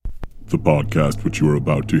The podcast which you are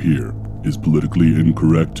about to hear is politically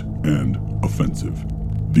incorrect and offensive.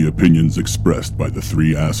 The opinions expressed by the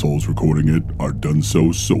three assholes recording it are done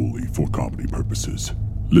so solely for comedy purposes.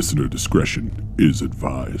 Listener discretion is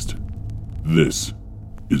advised. This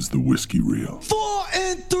is the Whiskey Reel. 4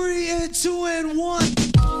 and 3 and 2 and 1.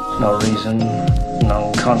 No reason,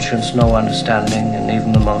 no conscience, no understanding, and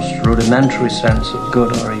even the most rudimentary sense of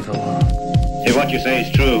good or evil. If what you say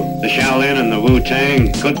is true, the Shaolin and the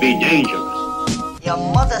Wu-Tang could be dangerous. Your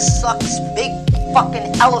mother sucks big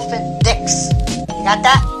fucking elephant dicks. You got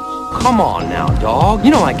that? Come on now, dog.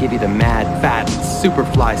 You know I give you the mad, fat,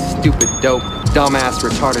 superfly, stupid, dope, dumbass,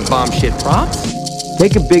 retarded bomb shit props.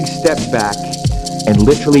 Take a big step back and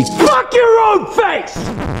literally fuck your own face!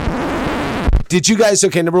 Did you guys,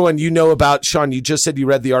 okay, number one, you know about, Sean, you just said you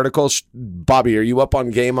read the article. Bobby, are you up on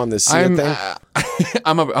game on this thing?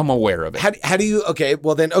 I'm aware of it. How do you,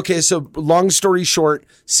 so long story short,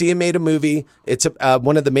 Sia made a movie. It's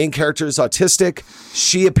one of the main characters autistic.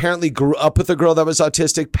 She apparently grew up with a girl that was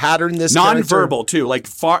autistic, patterned this non-verbal too, like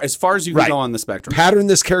as far as you can go on the spectrum. Patterned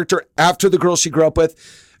this character after the girl she grew up with.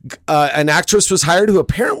 An actress was hired who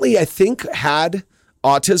apparently, I think, had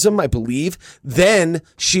autism, I believe. Then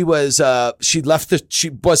she was she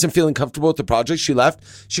wasn't feeling comfortable with the project. She left.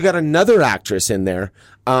 She got another actress in there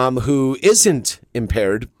who isn't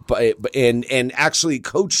impaired, and actually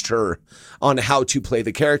coached her on how to play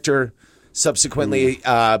the character. Subsequently,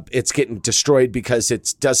 it's getting destroyed because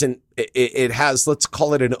it has, let's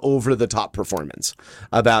call it, an over-the-top performance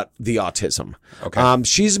about the autism. Okay.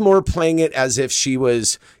 She's more playing it as if she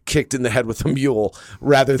was kicked in the head with a mule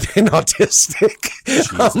rather than autistic.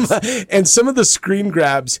 And some of the screen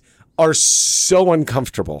grabs are so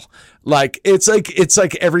uncomfortable. It's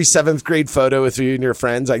like every 7th grade photo with you and your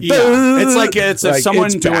friends. It's someone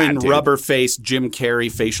doing rubber face Jim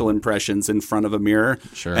Carrey facial impressions in front of a mirror.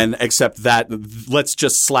 Sure. And except that, let's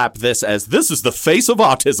just slap this as this is the face of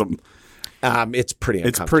autism. It's pretty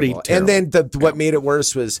uncomfortable. It's pretty terrible. And then what made it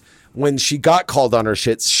worse was when she got called on her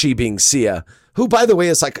shit, she being Sia, who, by the way,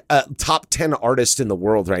 is like a top 10 artist in the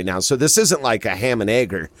world right now. So this isn't like a ham and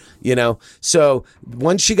egger, you know? So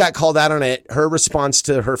once she got called out on it, her response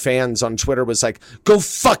to her fans on Twitter was like, go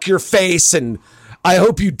fuck your face and I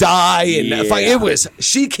hope you die. And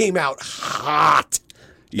she came out hot.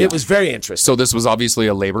 Yeah. It was very interesting. So this was obviously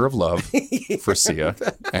a labor of love for Sia,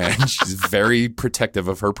 and she's very protective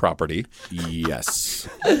of her property. Yes.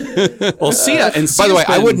 Well, Sia, and by the way,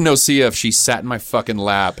 I wouldn't know Sia if she sat in my fucking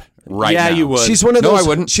lap right now. Yeah, you would. She's one of those. No, I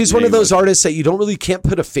wouldn't. She's one of those artists that you don't really can't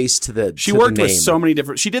put a face to the. She worked with so many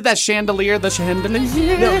different. She did that chandelier. The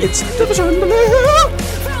chandelier. No, it's the chandelier.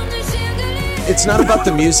 It's not about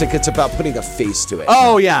the music. It's about putting a face to it.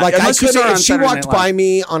 Oh, yeah. Like if she Saturday walked by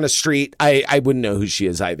me on a street, I wouldn't know who she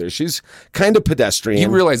is either. She's kind of pedestrian. You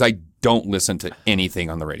realize I don't listen to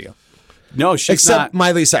anything on the radio. No, she's except not.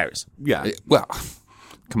 Miley Cyrus. Yeah. Well,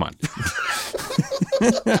 come on.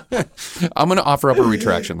 I'm going to offer up a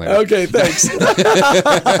retraction later. Okay, thanks.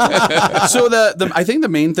 So I think the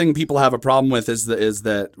main thing people have a problem with is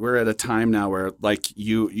that we're at a time now where like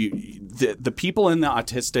the people in the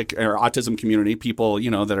autistic or autism community, people, you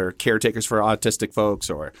know, that are caretakers for autistic folks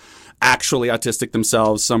or actually autistic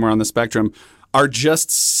themselves somewhere on the spectrum, are just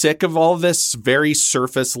sick of all this very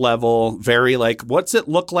surface level, very like, what's it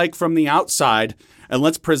look like from the outside? And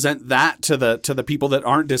let's present that to the people that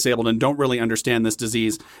aren't disabled and don't really understand this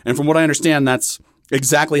disease. And from what I understand, that's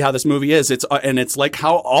exactly how this movie is. It's like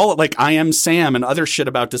how all like I Am Sam and other shit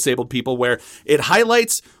about disabled people, where it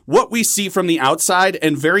highlights what we see from the outside,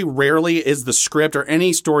 and very rarely is the script or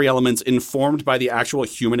any story elements informed by the actual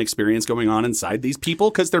human experience going on inside these people,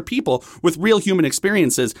 because they're people with real human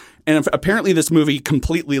experiences. And apparently, this movie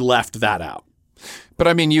completely left that out. But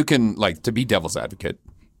I mean, you can, like, to be devil's advocate,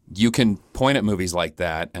 you can point at movies like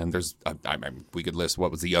that, and there's, we could list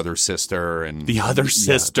what was The Other Sister, and The Other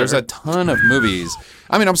Sister. There's a ton of movies.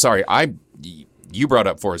 I mean, I'm sorry, you brought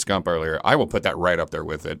up Forrest Gump earlier. I will put that right up there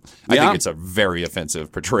with it. I think it's a very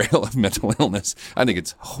offensive portrayal of mental illness. I think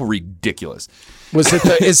it's ridiculous.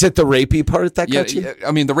 Is it the rapey part that got you?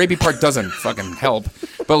 I mean, the rapey part doesn't fucking help,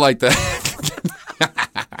 but like the.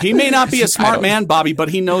 He may not be a smart man, Bobby, but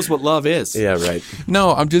he knows what love is. Yeah, right.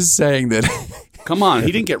 No, I'm just saying that. Come on,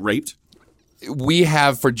 he didn't get raped. We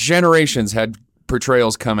have, for generations, had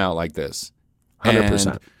portrayals come out like this.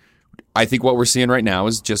 100%. And I think what we're seeing right now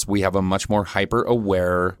is just we have a much more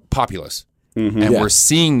hyper-aware populace. Mm-hmm. And we're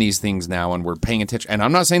seeing these things now, and we're paying attention. And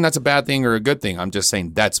I'm not saying that's a bad thing or a good thing. I'm just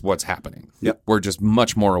saying that's what's happening. Yep. We're just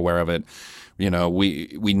much more aware of it. You know,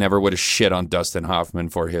 we never would have shit on Dustin Hoffman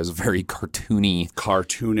for his very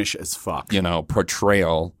cartoonish as fuck, you know,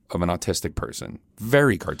 portrayal of an autistic person.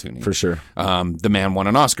 Very cartoony. For sure. The man won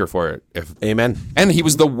an Oscar for it. Amen. And he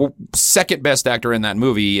was the second best actor in that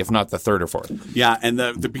movie, if not the third or fourth. Yeah, and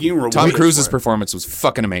the beginning reward. Tom Cruise's performance was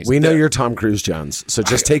fucking amazing. We know you're Tom Cruise, Jones, so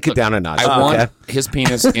just take it down a notch. I want his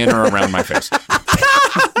penis in or around my face.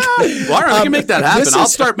 Well, all right, we can make that happen. I'll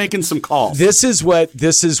start making some calls. This is what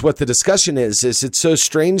the discussion is it's so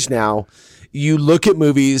strange now. You look at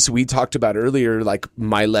movies we talked about earlier, like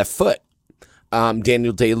My Left Foot.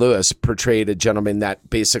 Daniel Day-Lewis portrayed a gentleman that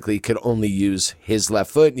basically could only use his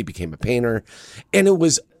left foot, and he became a painter. And it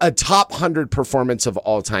was a top 100 performance of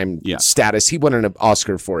all time status. He won an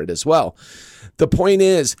Oscar for it as well. The point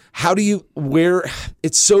is,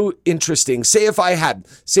 it's so interesting. Say if I had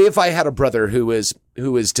a brother who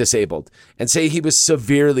was disabled, and say he was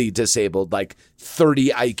severely disabled, like 30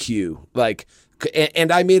 IQ,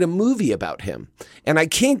 and I made a movie about him, and I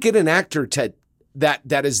can't get an actor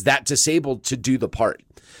that is that disabled to do the part.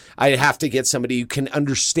 I have to get somebody who can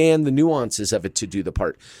understand the nuances of it to do the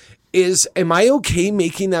part. Am I okay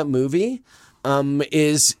making that movie?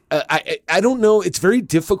 I don't know. It's very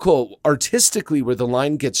difficult artistically where the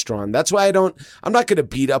line gets drawn. That's why I'm not going to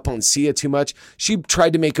beat up on Sia too much. She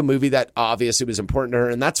tried to make a movie that obviously was important to her,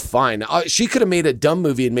 and that's fine. She could have made a dumb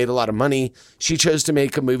movie and made a lot of money. She chose to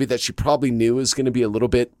make a movie that she probably knew was going to be a little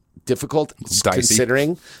bit difficult,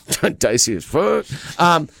 considering dicey as fuck.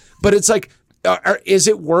 But it's like, is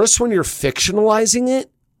it worse when you're fictionalizing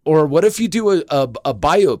it? Or what if you do a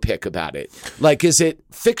biopic about it? Like, is it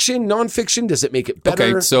fiction, nonfiction? Does it make it better?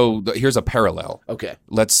 Okay, so here's a parallel. Okay.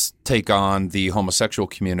 Let's take on the homosexual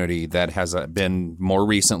community that has been more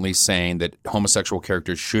recently saying that homosexual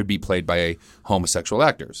characters should be played by homosexual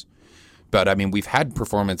actors. But, I mean, we've had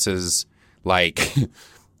performances like,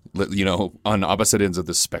 you know, on opposite ends of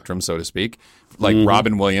the spectrum, so to speak, like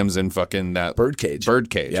Robin Williams in fucking that Birdcage.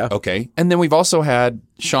 Yeah. Okay. And then we've also had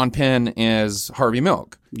Sean Penn as Harvey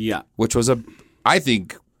Milk. Yeah. Which was I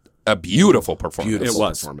think, a beautiful performance. Beautiful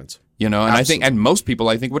performance. You know, and Absolutely. and most people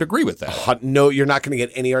I think would agree with that. No, you're not going to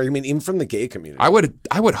get any argument, even from the gay community. I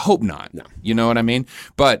would hope not. No. You know what I mean?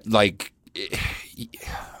 But like,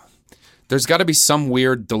 there's got to be some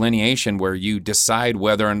weird delineation where you decide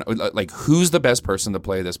whether like who's the best person to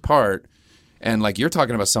play this part. And like you're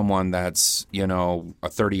talking about someone that's, you know, a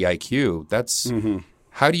 30 IQ. That's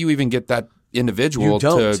how do you even get that individual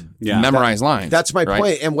to memorize lines? That's my right?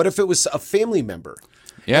 point. And what if it was a family member?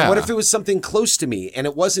 Yeah. And what if it was something close to me and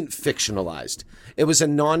it wasn't fictionalized? It was a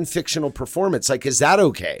non-fictional performance. Like, is that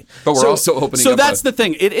okay? But we're also opening So up that's the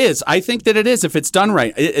thing. It is. I think that it is if it's done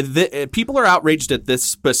right. People are outraged at this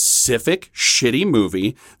specific shitty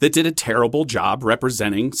movie that did a terrible job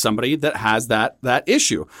representing somebody that has that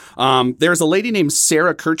issue. There's a lady named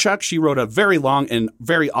Sarah Kerchuk. She wrote a very long and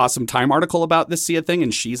very awesome Time article about this Sia thing,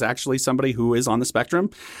 and she's actually somebody who is on the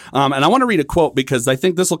spectrum. And I want to read a quote because I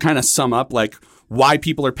think this will kind of sum up like why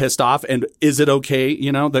people are pissed off and is it okay?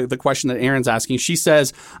 You know, the question that Aaron's asking. She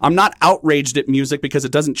says, I'm not outraged at music because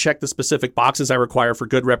it doesn't check the specific boxes I require for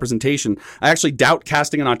good representation. I actually doubt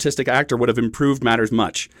casting an autistic actor would have improved matters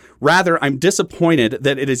much. Rather, I'm disappointed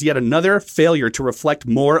that it is yet another failure to reflect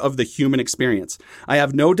more of the human experience. I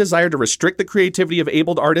have no desire to restrict the creativity of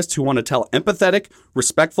abled artists who want to tell empathetic,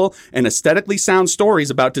 respectful, and aesthetically sound stories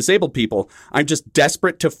about disabled people. I'm just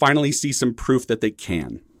desperate to finally see some proof that they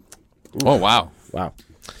can. Oh, wow. Wow.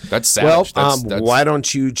 That's savage. Well, that's... why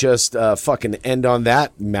don't you just fucking end on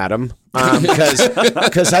that, madam?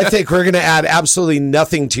 Because I think we're going to add absolutely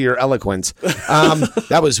nothing to your eloquence.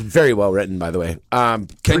 That was very well written, by the way.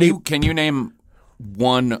 Can you name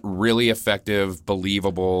one really effective,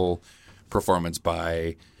 believable performance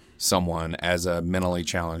by someone as a mentally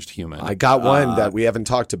challenged human? I got one that we haven't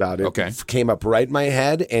talked about. It came up right in my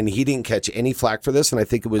head, and he didn't catch any flack for this. And I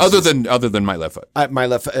think it was other than My Left Foot.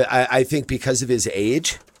 I think because of his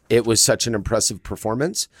age, it was such an impressive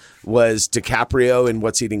performance. Was DiCaprio in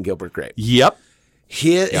What's Eating Gilbert Grape? Yep.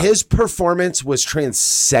 His performance was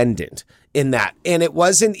transcendent in that, and it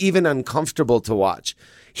wasn't even uncomfortable to watch.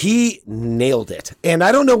 He nailed it. And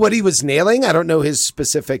I don't know what he was nailing. I don't know his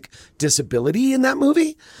specific disability in that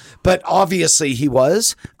movie, but obviously he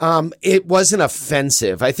was. It wasn't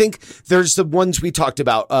offensive. I think there's the ones we talked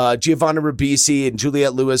about, Giovanna Ribisi and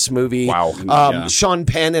Juliette Lewis movie. Wow. Sean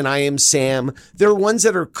Penn and I Am Sam. There are ones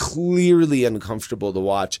that are clearly uncomfortable to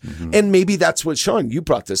watch. And maybe that's what, Sean, you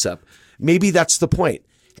brought this up. Maybe that's the point.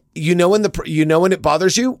 you know when it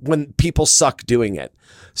bothers you when people suck doing it.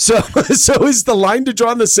 So is the line to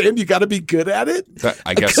draw in the sand? You got to be good at it.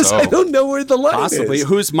 I guess so. I don't know where the line is.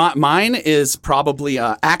 Who's mine is probably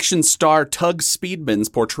action star Tug Speedman's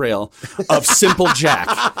portrayal of Simple Jack.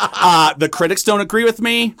 The critics don't agree with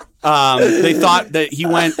me. They thought that he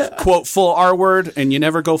went quote full R word, and you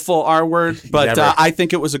never go full R word. But I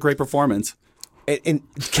think it was a great performance. And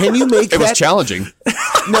can you make it was challenging.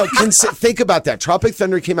 No, think about that. Tropic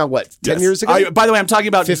Thunder came out, 10 years ago? By the way, I'm talking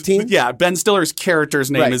about 15? Yeah, Ben Stiller's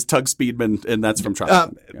character's name is Tug Speedman, and that's from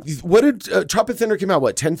Tropic. What did Tropic Thunder came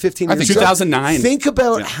out, 10, 15 years ago? 2009. Think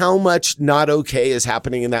about how much not okay is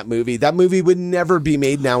happening in that movie. That movie would never be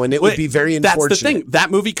made now, and it would be very unfortunate. That's the thing.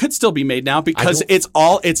 That movie could still be made now because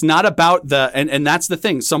it's not about and that's the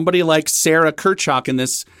thing. Somebody like Sarah Kirchhoff in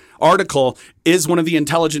this article is one of the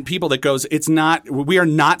intelligent people that goes, we are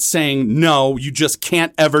not saying no, you just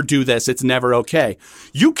can't ever do this. It's never okay.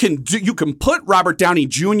 You can put Robert Downey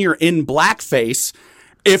Jr. in blackface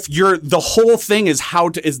if the whole thing is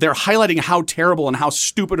they're highlighting how terrible and how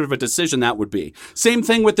stupid of a decision that would be. Same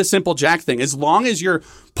thing with the Simple Jack thing. As long as you're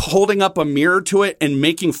holding up a mirror to it and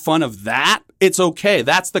making fun of that, it's okay.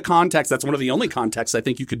 That's the context. That's one of the only contexts I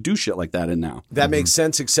think you could do shit like that in now. That makes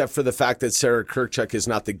sense, except for the fact that Sarah Kirchhoff is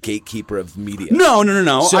not the gatekeeper of media. No.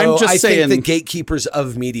 So I'm just saying think the gatekeepers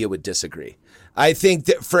of media would disagree. I think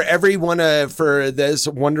that for everyone, for this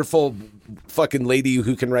wonderful fucking lady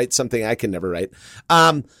who can write something I can never write,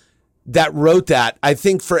 that wrote that, I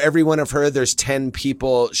think for every one of her, there's 10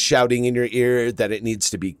 people shouting in your ear that it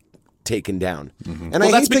needs to be taken down. Mm-hmm. And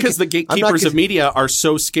that's because the gatekeepers of media are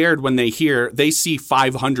so scared when they see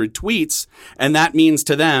 500 tweets, and that means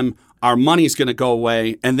to them, our money's going to go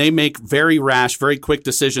away, and they make very rash, very quick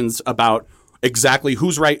decisions about exactly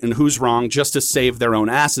who's right and who's wrong just to save their own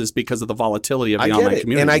asses because of the volatility of the online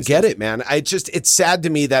community. And I get it, man. It's sad to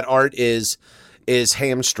me that art is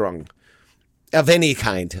hamstrung of any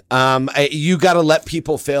kind. You got to let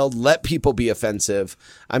people fail, let people be offensive.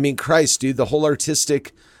 I mean, Christ, dude, the whole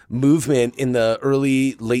artistic movement in the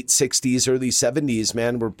late 60s, early 70s,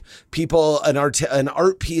 man, where people, an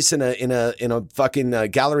art piece in a fucking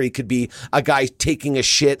gallery could be a guy taking a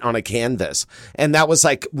shit on a canvas. And that was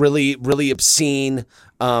like really, really obscene,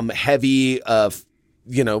 heavy,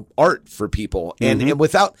 art for people.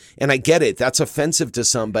 And I get it, that's offensive to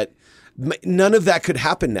some, but none of that could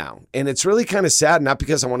happen now. And it's really kind of sad, not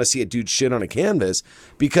because I want to see a dude shit on a canvas,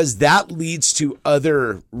 because that leads to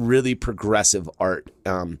other really progressive art.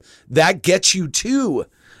 That gets you to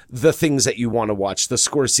the things that you want to watch, the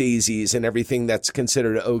Scorseses and everything that's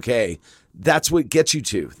considered okay. That's what gets you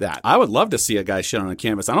to that. I would love to see a guy shit on a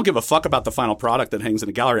canvas. I don't give a fuck about the final product that hangs in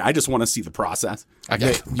a gallery. I just want to see the process.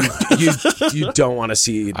 You don't want to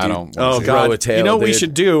see. Dude, I don't. Oh God! A tail, what we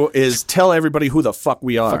should do is tell everybody who the fuck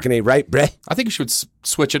we are. Fucking A, right, Brett? I think you should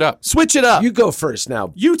switch it up. Switch it up. You go first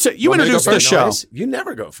now. You introduce the show. Noise? You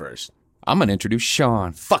never go first. I'm gonna introduce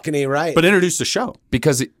Sean. Fucking A, right? But introduce the show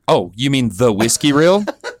because you mean the whiskey reel?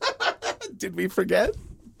 Did we forget?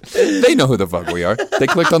 They know who the fuck we are. They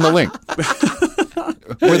clicked on the link.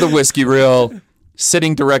 We're the Whiskey Reel,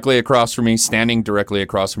 sitting directly across from me, standing directly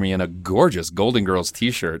across from me in a gorgeous Golden Girls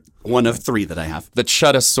t-shirt. One of 3 that I have. The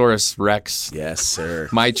Chudosaurus Rex. Yes, sir.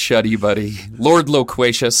 My chuddy buddy. Lord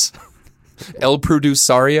Loquacious. El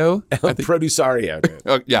Produsario. El Produsario.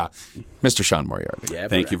 Oh, yeah. Mr. Sean Moriarty. Yeah,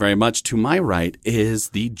 Thank you very much. To my right is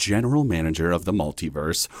the general manager of the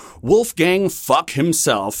multiverse, Wolfgang Fuck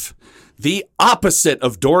himself, the opposite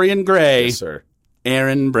of Dorian Gray. Yes, sir.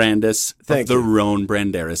 Aaron Brandis Thank of the Roan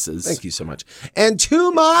Branderises. Thank you so much. And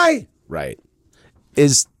to my right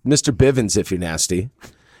is Mr. Bivens, if you're nasty.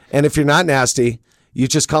 And if you're not nasty, you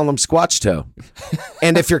just call him Squatch Toe.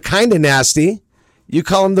 And if you're kind of nasty, you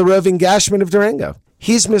call him the Roving Gashman of Durango.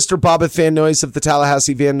 He's Mr. Bobbeth Van Noyes of the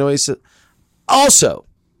Tallahassee Van Noyes. Also,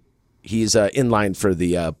 he's in line for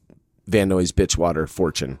the Van Noyes Bitchwater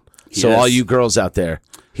fortune. So Yes. all you girls out there,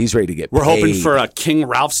 he's ready to get We're paid. hoping for a King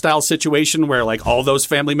Ralph style situation where like all those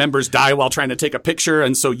family members die while trying to take a picture,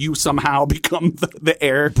 and so you somehow become the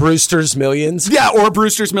heir. Brewster's Millions. Yeah, or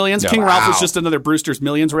Brewster's Millions. Yeah. King Ralph is Wow. just another Brewster's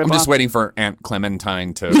Millions ripoff. I'm just waiting for Aunt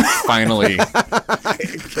Clementine to finally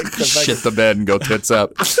shit the bed and go tits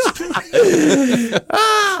up.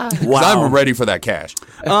 Wow. I'm ready for that cash.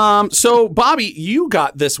 So, Bobby, you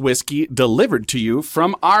got this whiskey delivered to you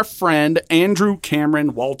from our friend Andrew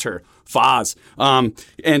Cameron Walter, Foz.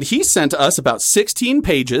 And he sent us about 16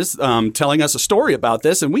 pages telling us a story about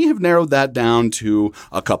this, and we have narrowed that down to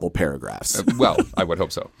a couple paragraphs. Well, I would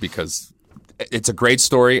hope so, because it's a great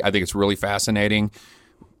story. I think it's really fascinating.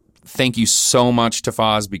 thank you so much to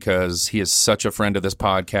Foz because he is such a friend of this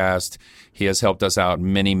podcast. He has helped us out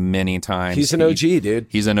many, many times. He's an OG, dude.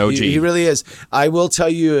 He's an OG. He really is. I will tell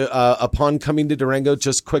you, upon coming to Durango,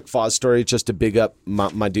 just quick Foz story, just to big up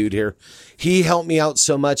my dude here. He helped me out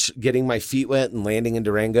so much getting my feet wet and landing in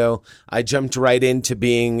Durango. I jumped right into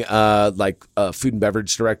being like a food and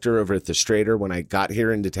beverage director over at the Strader when I got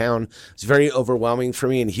here into town. It's very overwhelming for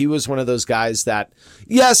me. And he was one of those guys that,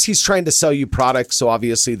 yes, he's trying to sell you products. So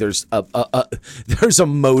obviously there's a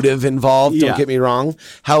motive involved. Don't get me wrong.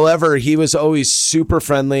 However, he was always super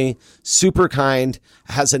friendly, super kind,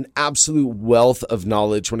 has an absolute wealth of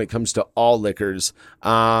knowledge when it comes to all liquors.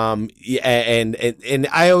 And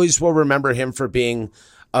I always will remember him for being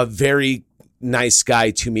a very nice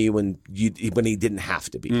guy to me when he didn't have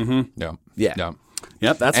to be. Mm-hmm. Yeah.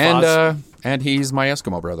 Yep, that's Foz. And he's my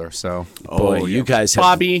Eskimo brother. So, boy, you guys have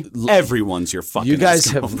Bobby. Everyone's your fucking. You guys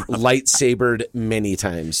Eskimo have brother. lightsabered many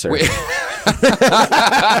times, sir.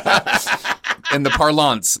 In the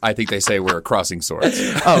parlance, I think they say we're crossing swords.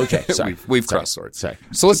 Oh, okay. Sorry. We've crossed swords. Sorry.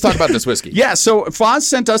 So let's talk about this whiskey. Yeah, so Foz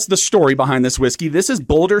sent us the story behind this whiskey. This is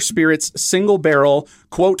Boulder Spirits single barrel,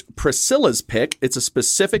 quote, Priscilla's pick. It's a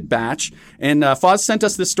specific batch. And Foz sent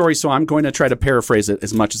us this story, so I'm going to try to paraphrase it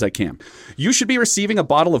as much as I can. You should be receiving a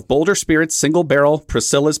bottle of Boulder Spirits single barrel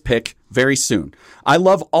Priscilla's pick very soon. I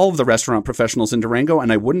love all of the restaurant professionals in Durango,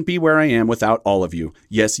 and I wouldn't be where I am without all of you.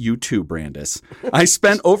 Yes, you too, Brandis. I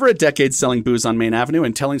spent over a decade selling booze on Main Avenue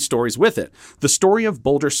and telling stories with it. The story of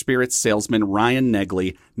Boulder Spirits salesman Ryan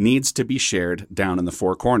Negley needs to be shared down in the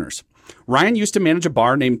Four Corners. Ryan used to manage a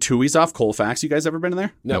bar named Tui's off Colfax. You guys ever been in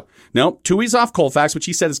there? Nope. Nope. Tui's off Colfax, which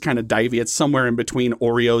he said is kind of divey. It's somewhere in between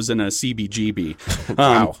Oreos and a CBGB.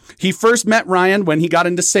 Wow. He first met Ryan when he got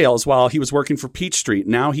into sales while he was working for Peach Street.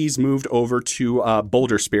 Now he's moved over to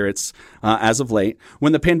Boulder Spirits as of late.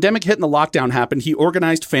 When the pandemic hit and the lockdown happened, he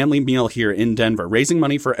organized family meal here in Denver, raising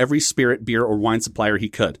money for every spirit, beer, or wine supplier he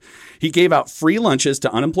could. He gave out free lunches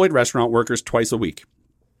to unemployed restaurant workers twice a week.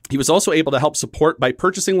 He was also able to help support by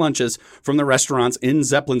purchasing lunches from the restaurants in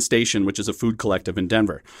Zeppelin Station, which is a food collective in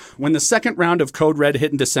Denver. When the second round of Code Red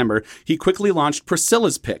hit in December, he quickly launched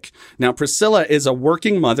Priscilla's Pick. Now, Priscilla is a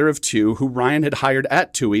working mother of two who Ryan had hired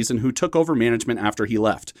at Tui's and who took over management after he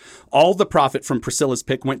left. All the profit from Priscilla's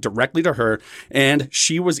Pick went directly to her, and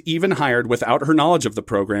she was even hired without her knowledge of the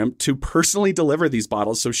program to personally deliver these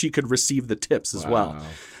bottles so she could receive the tips as well.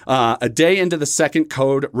 A day into the second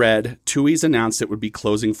Code Red, Tui's announced it would be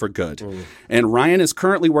closing for good. And Ryan is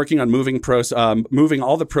currently working on moving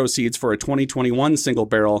all the proceeds for a 2021 single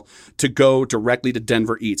barrel to go directly to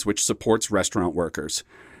Denver Eats, which supports restaurant workers.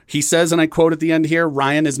 He says, and I quote at the end here,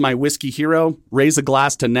 Ryan is my whiskey hero. Raise a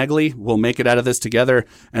glass to Negley. We'll make it out of this together.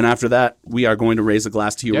 And after that, we are going to raise a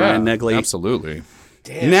glass to you, Ryan Negley. Absolutely.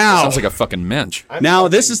 Damn. Now, Sounds like a fucking mensch.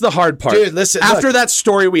 This is the hard part. Dude, listen, After look. that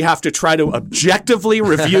story, we have to try to objectively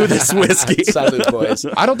review this whiskey. Salute, boys.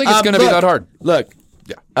 I don't think it's going to be that hard. Look,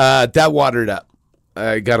 that watered up.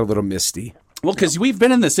 I got a little misty. Well, because we've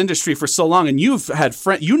been in this industry for so long, and you've had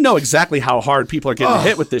you know exactly how hard people are getting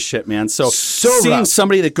hit with this shit, man. So seeing rough.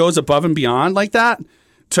 somebody that goes above and beyond like that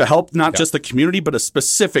to help not just the community, but a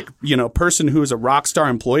specific, person who is a rock star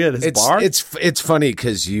employee at his bar. It's funny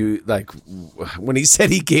because you like when he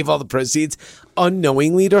said he gave all the proceeds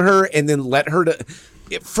unknowingly to her and then let her to.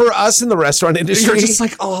 For us in the restaurant industry, You're just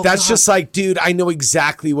like, oh, that's God. just like, dude, I know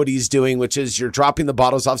exactly what he's doing, which is you're dropping the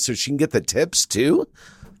bottles off so she can get the tips too.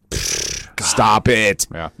 Stop it.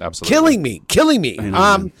 Yeah, absolutely. Killing me.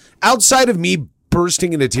 Outside of me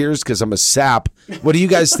bursting into tears because I'm a sap, what do you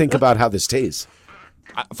guys think about how this tastes?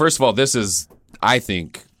 First of all, this is, I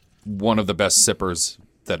think, one of the best sippers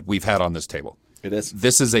that we've had on this table. It is.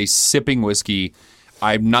 This is a sipping whiskey.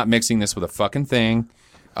 I'm not mixing this with a fucking thing.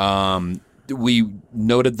 We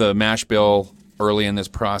noted the mash bill early in this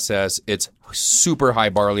process. It's super high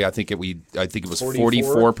barley. I think it was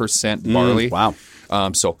 44% barley. Wow.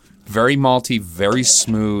 So very malty, very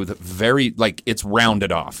smooth, very it's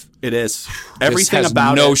rounded off. It is. Everything has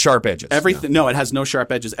about no it, sharp edges. No, it has no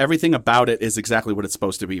sharp edges. Everything about it is exactly what it's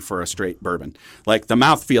supposed to be for a straight bourbon. Like the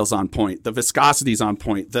mouth feels on point, the viscosity's on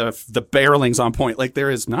point, the barreling's on point. Like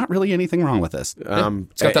there is not really anything wrong with this.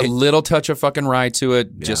 It's got that little touch of fucking rye to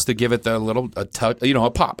it, just to give it a touch,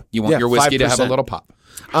 a pop. You want your whiskey to have a little pop.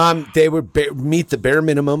 They would meet the bare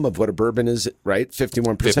minimum of what a bourbon is, right?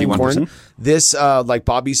 51% corn. This, like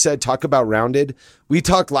Bobby said, talk about rounded. We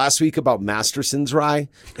talked last week about Masterson's rye,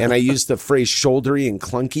 and I used the phrase shouldery and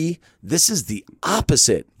clunky. This is the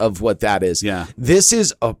opposite of what that is. Yeah. This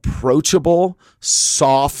is approachable,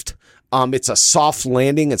 soft, It's a soft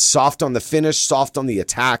landing. It's soft on the finish, soft on the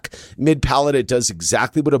attack. Mid-palate, it does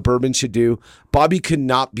exactly what a bourbon should do. Bobby could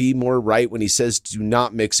not be more right when he says do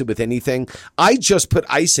not mix it with anything. I just put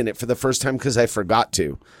ice in it for the first time because I forgot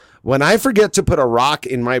to. When I forget to put a rock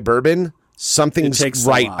in my bourbon, something's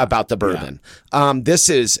right about the bourbon. Yeah. This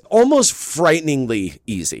is almost frighteningly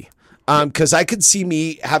easy. Because I could see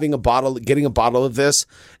me getting a bottle of this,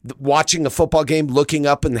 watching a football game, looking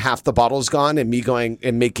up and half the bottle's gone, and me going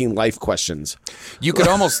and making life questions. You could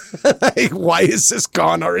almost, like, why is this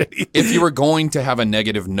gone already? If you were going to have a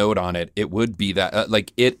negative note on it, it would be that,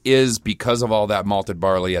 it is because of all that malted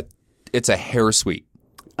barley. It's a hair sweet.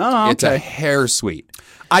 Oh, okay. It's a hair sweet.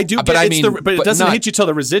 I do, but it doesn't hit you till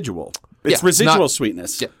the residual. It's residual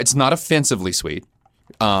sweetness. It's not offensively sweet.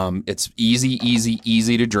 It's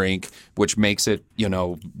easy to drink, which makes it,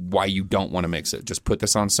 why you don't want to mix it. Just put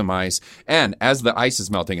this on some ice. And as the ice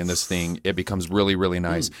is melting in this thing, it becomes really, really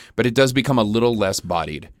nice. But it does become a little less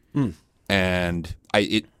bodied. And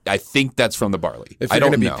I think that's from the barley. If you're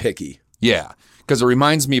going to be picky. Yeah. Because it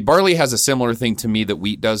reminds me, barley has a similar thing to me that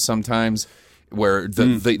wheat does sometimes, where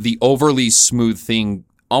the overly smooth thing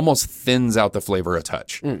almost thins out the flavor a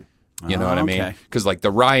touch. You know what I mean? Because the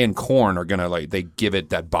rye and corn are gonna they give it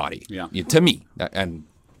that body. Yeah. To me, and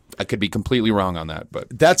I could be completely wrong on that, but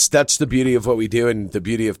that's the beauty of what we do and the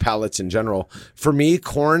beauty of palates in general. For me,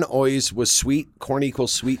 corn always was sweet. Corn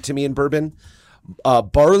equals sweet to me in bourbon.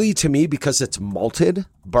 Barley to me, because it's malted,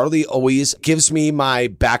 barley always gives me my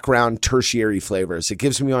background tertiary flavors. It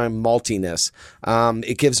gives me my maltiness.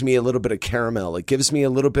 It gives me a little bit of caramel. It gives me a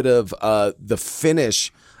little bit of the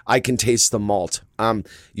finish. I can taste the malt.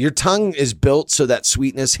 Your tongue is built so that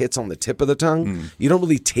sweetness hits on the tip of the tongue. You don't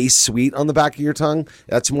really taste sweet on the back of your tongue.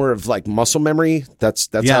 That's more of muscle memory. That's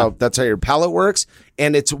how your palate works.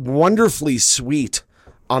 And it's wonderfully sweet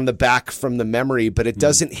on the back from the memory, but it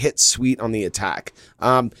doesn't hit sweet on the attack.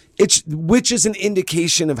 Which is an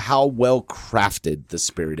indication of how well crafted the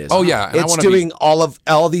spirit is. Oh yeah, and it's doing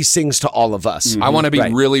all these things to all of us. I want to be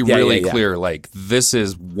really clear. This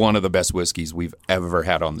is one of the best whiskeys we've ever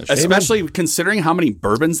had on this show. Especially considering how many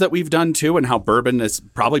bourbons that we've done too, and how bourbon has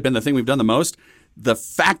probably been the thing we've done the most. The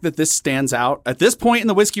fact that this stands out at this point in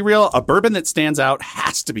the whiskey reel, a bourbon that stands out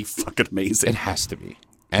has to be fucking amazing. It has to be.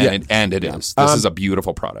 And it is. This is a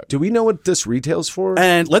beautiful product. Do we know what this retails for?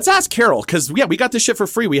 And let's ask Carol, because we got this shit for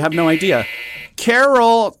free. We have no idea.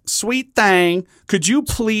 Carol, sweet thing, could you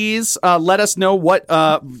please let us know what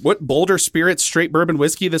Boulder Spirits straight bourbon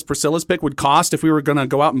whiskey this Priscilla's pick would cost if we were going to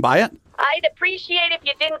go out and buy it? I'd appreciate if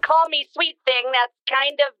you didn't call me sweet thing. That's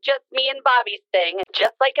kind of just me and Bobby's thing.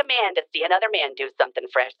 Just like a man to see another man do something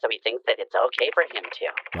fresh, so he thinks that it's okay for him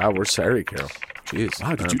to. Wow, we're sorry, Carol. Jeez.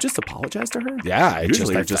 Wow, did you just apologize to her? Yeah, I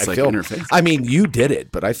feel in her face. I mean, you did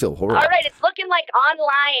it, but I feel horrible. All right, it's looking like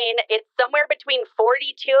online it's somewhere between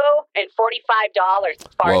 $42 and $45 as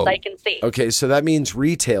far as I can see. Okay, so that means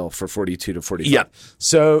retail for $42 to $45. Yeah.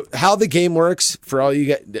 So how the game works for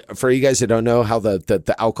you guys that don't know how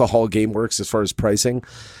the alcohol game works as far as pricing.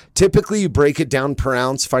 Typically, you break it down per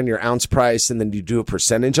ounce, find your ounce price, and then you do a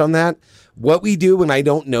percentage on that. What we do when I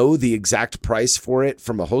don't know the exact price for it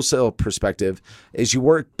from a wholesale perspective is you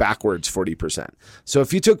work backwards 40%. So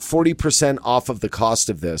if you took 40% off of the cost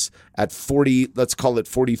of this at 40, let's call it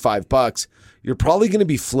 $45, you're probably going to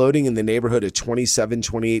be floating in the neighborhood of $27,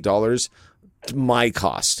 $28 my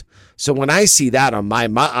cost. So when I see that on my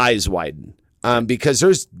eyes widen.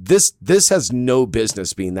 Because this has no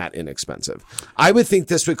business being that inexpensive. I would think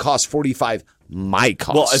this would cost $45 my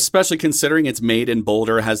cost. Well, especially considering it's made in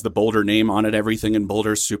Boulder, has the Boulder name on it, everything in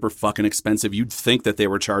Boulder is super fucking expensive. You'd think that they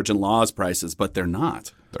were charging Law's prices, but they're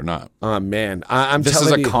not. They're not. Oh man, this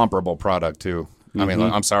is a comparable product too. I mean,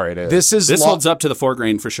 I'm sorry, it is. This holds up to the 4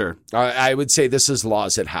 grain for sure. I would say this is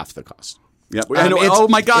Law's at half the cost. Yep. Oh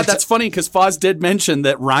my God, that's funny because Foz did mention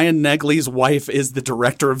that Ryan Negley's wife is the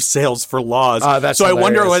director of sales for Laws. So I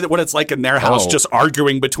wonder what it's like in their house, just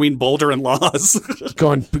arguing between Boulder and Laws,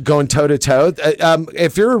 going toe to toe.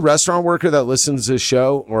 If you're a restaurant worker that listens to this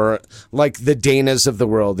show, or like the Danas of the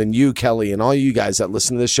world, and you, Kelly, and all you guys that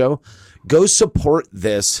listen to this show, go support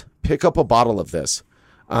this. Pick up a bottle of this,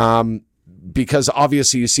 because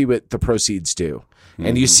obviously you see what the proceeds do.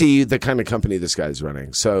 And you see the kind of company this guy's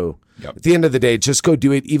running. So at the end of the day, just go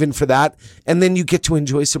do it even for that. And then you get to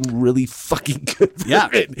enjoy some really fucking good bourbon. Yeah,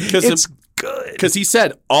 it's good. Because he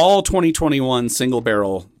said all 2021 single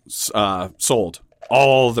barrel sold.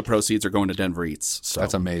 All the proceeds are going to Denver Eats. So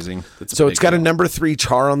that's amazing. It's got a number 3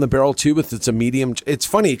 char on the barrel too. It's a medium. It's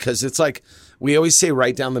funny because it's like we always say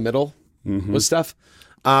right down the middle with stuff.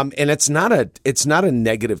 And it's not a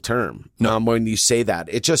negative term when you say that.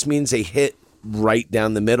 It just means they hit right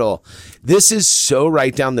down the middle. This is so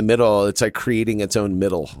right down the middle. It's like creating its own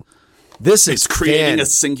middle. This is creating a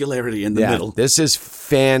singularity in the middle. This is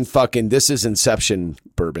this is Inception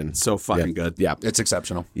bourbon. So fucking good. Yeah. It's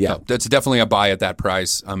exceptional. Yeah. It's definitely a buy at that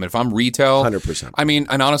price. If I'm retail, 100%. I mean,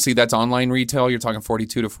 and honestly, that's online retail. You're talking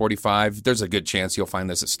 42 to 45. There's a good chance you'll find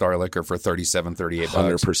this at Star Liquor for 37, 38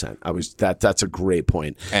 bucks. 100%. That's a great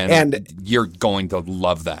point. And you're going to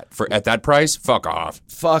love that. At that price, fuck off.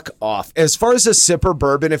 Fuck off. As far as a sipper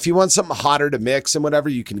bourbon, if you want something hotter to mix and whatever,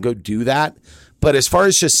 you can go do that. But as far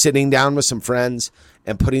as just sitting down with some friends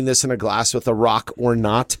and putting this in a glass with a rock or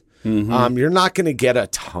not, you're not going to get a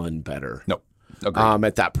ton better. Nope.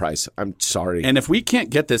 At that price. I'm sorry. And if we can't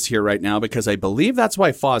get this here right now, because I believe that's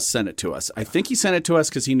why Foz sent it to us. I think he sent it to us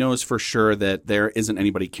because he knows for sure that there isn't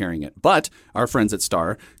anybody carrying it. But our friends at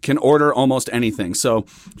Star can order almost anything. So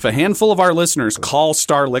if a handful of our listeners call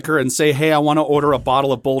Star Liquor and say, hey, I want to order a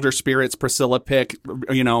bottle of Boulder Spirits, Priscilla Pick,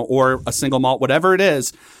 or a single malt, whatever it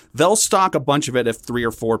is, they'll stock a bunch of it if 3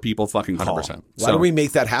 or 4 people fucking call. 100%. Why don't we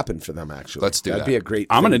make that happen for them, actually? Let's do that. That'd be a great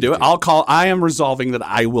I'm going to do it. I'll call. I am resolving that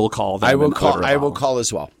I will call them. I will call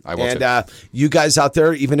as well. I will and you guys out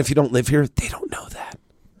there, even if you don't live here, they don't know that.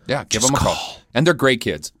 Yeah, give them a call. And they're great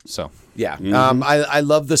kids, so. Yeah. I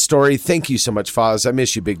love the story. Thank you so much, Foz. I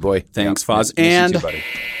miss you, big boy. Thanks, Foz. And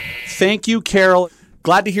thank you, Carol.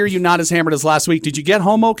 Glad to hear you not as hammered as last week. Did you get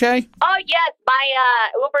home okay? Oh, yes. My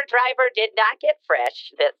Uber driver did not get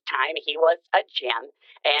fresh this time. He was a gem.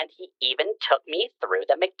 And he even took me through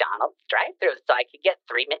the McDonald's drive-thru so I could get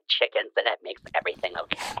 3 McChickens, and it makes everything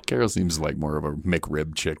okay. Carol seems like more of a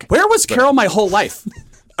McRib chick. Where was Carol my whole life?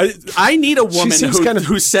 I need a woman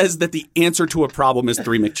who says that the answer to a problem is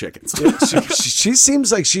 3 McChickens. She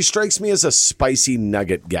seems like she strikes me as a spicy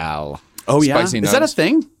nugget gal. Oh, yeah? Spicy Is that a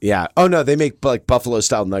thing? Yeah. Oh, no, they make like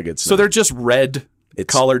buffalo-style nuggets. So they're just red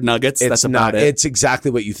colored nuggets? That's about it? It's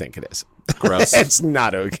exactly what you think it is. Gross. It's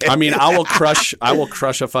not okay. I mean, I will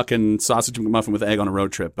crush a fucking sausage muffin with egg on a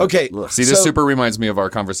road trip. Okay. See, this super reminds me of our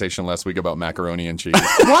conversation last week about macaroni and cheese.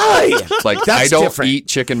 Why? Like, That's I don't different. eat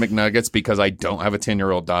chicken McNuggets because I don't have a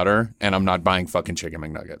 10-year-old daughter, and I'm not buying fucking chicken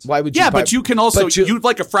McNuggets. Why would you? Yeah, but you can also you'd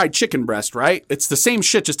like a fried chicken breast, right? It's the same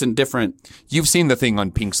shit, just in different. You've seen the thing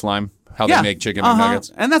on Pink Slime, how they make chicken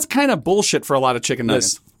McNuggets, and that's kind of bullshit for a lot of chicken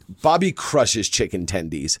nuggets. Bobby crushes chicken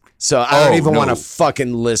tendies, so I don't even want to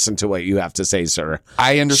fucking listen to what you have to say, sir.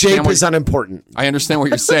 I understand. Shape is unimportant. I understand what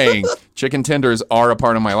you're saying. Chicken tenders are a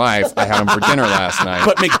part of my life. I had them for dinner last night.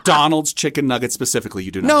 But McDonald's chicken nuggets specifically,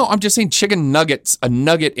 you do not. No, I'm just saying chicken nuggets, a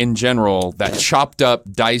nugget in general, that chopped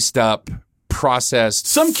up, diced up, processed,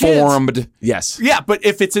 formed. Yes. Yeah, but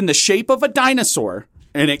if it's in the shape of a dinosaur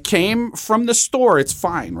and it came from the store, it's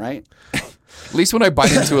fine, right? At least when I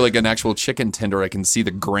bite into like an actual chicken tender, I can see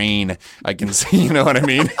the grain. I can see, you know what I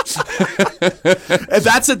mean? And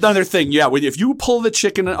that's another thing. Yeah, if you pull the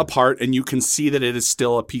chicken apart and you can see that it is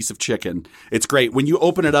still a piece of chicken, it's great. When you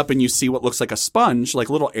open it up and you see what looks like a sponge, like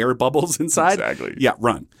little air bubbles inside. Exactly. Yeah,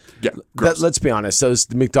 run. Yeah. Let's be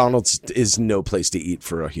honest. McDonald's is no place to eat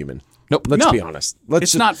for a human. Nope. Let's be honest.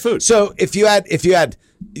 It's not food. So if you had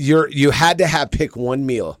you had to pick one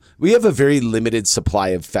meal. We have a very limited supply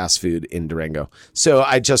of fast food in Durango. So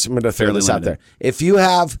I'm going to throw this out there. If you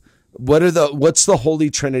have what's the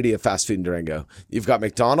holy trinity of fast food in Durango? You've got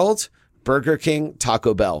McDonald's, Burger King,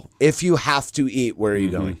 Taco Bell. If you have to eat, where are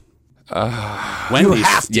you going? Wendy's. You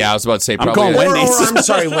have to. Yeah, I was about to say I'm probably. going Wendy's. Or I'm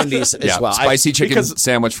sorry, Wendy's as well. Spicy chicken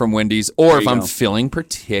sandwich from Wendy's. Or if I'm feeling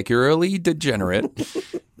particularly degenerate,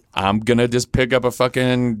 I'm going to just pick up a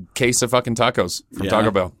fucking case of fucking tacos from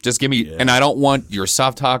Taco Bell. Just give me, and I don't want your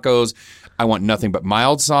soft tacos. I want nothing but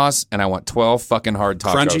mild sauce, and I want 12 fucking hard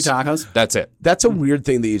tacos. Crunchy tacos? That's it. That's a weird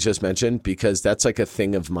thing that you just mentioned because that's like a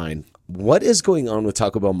thing of mine. What is going on with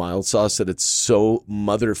Taco Bell mild sauce that it's so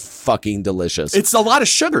motherfucking delicious? It's a lot of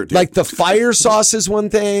sugar, dude. Like the fire sauce is one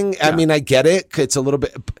thing. I mean, I get it. It's a little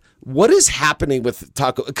bit. What is happening with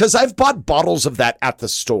taco? Because I've bought bottles of that at the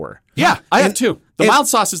store. Yeah, I have too. The mild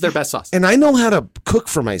sauce is their best sauce. And I know how to cook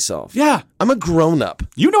for myself. Yeah. I'm a grown up.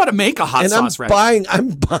 You know how to make a hot sauce, right? I'm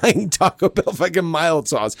buying Taco Bell fucking mild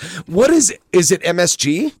sauce. What is it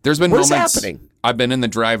MSG? There's been What's moments happening? I've been in the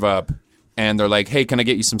drive up and they're like, hey, can I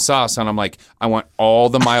get you some sauce? And I'm like, I want all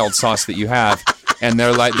the mild sauce that you have. And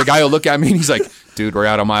they're like, the guy will look at me and he's like, dude, we're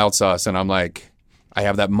out of mild sauce. And I'm like, I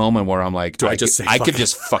have that moment where I'm like, I could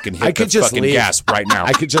just fucking hit the fucking gas right now.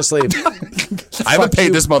 I could just leave. I haven't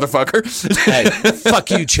paid this motherfucker. Hey, fuck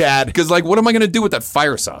you, Chad. Because like, what am I going to do with that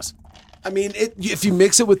fire sauce? I mean, if you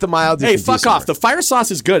mix it with the mild, hey, fuck off. The fire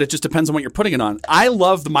sauce is good. It just depends on what you're putting it on. I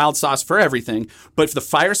love the mild sauce for everything, but for the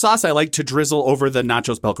fire sauce, I like to drizzle over the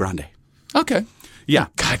Nachos Belgrande. Okay. Yeah.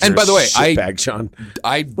 God, And by the way, bag, Sean.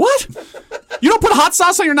 What? You don't put hot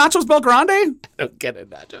sauce on your nachos Belgrande? I don't get it,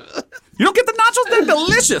 nachos. You don't get the nachos? They're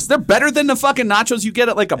delicious. They're better than the fucking nachos you get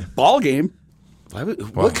at like a ball game.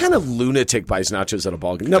 What kind of lunatic buys nachos at a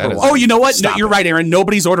ball game? Number one. Oh, you know what? Stop You're it. right, Aaron.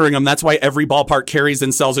 Nobody's ordering them. That's why every ballpark carries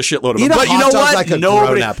and sells a shitload of them. Eat a But you hot know dog what? like a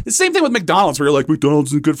Nobody. grown-up. The same thing with McDonald's, where you're like, McDonald's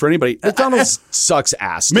isn't good for anybody. McDonald's sucks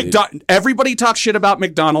ass, dude. Everybody talks shit about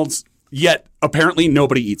McDonald's, yet apparently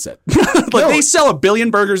nobody eats it. They sell 1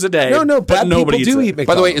 billion burgers a day. But but nobody people do eats eat it. McDonald's.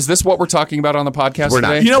 By the way, is this what we're talking about on the podcast We're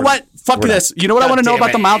not. today? You know what? Fuck this. You know what I want to know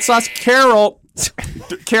about the mild sauce? Carol,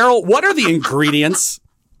 what are the ingredients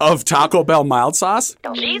of Taco Bell mild sauce?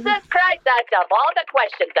 Jesus Christ, that's of all the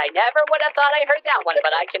questions. I never would have thought I heard that one,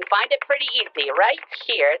 but I can find it pretty easy. Right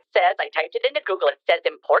here it says, I typed it into Google, it says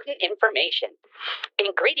important information.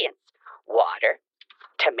 Ingredients: water,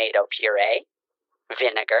 tomato puree,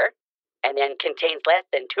 vinegar, and then contains less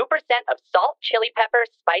than 2% of salt, chili pepper,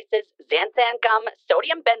 spices, xanthan gum,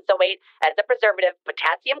 sodium benzoate as a preservative,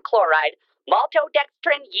 potassium chloride,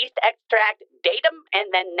 maltodextrin, yeast extract, datum, and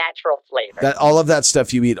then natural flavor. All of that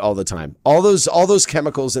stuff you eat all the time. All those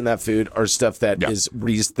chemicals in that food are stuff that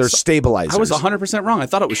they're stabilizers. I was 100% wrong. I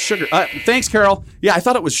thought it was sugar. Thanks, Carol. Yeah, I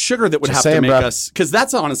thought it was sugar that would Just have saying, to make bro. us, because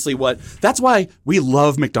that's honestly that's why we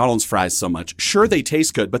love McDonald's fries so much. Sure, they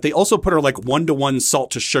taste good, but they also put a like 1-to-1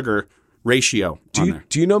 salt to sugar ratio on there.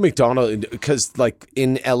 Do you know McDonald's? Because like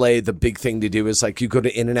in LA, the big thing to do is like you go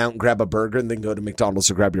to In-N-Out and grab a burger, and then go to McDonald's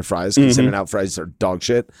to grab your fries because In-N-Out fries are dog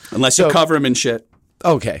shit. Unless you cover them in shit.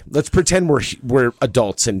 Okay, let's pretend we're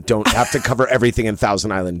adults and don't have to cover everything in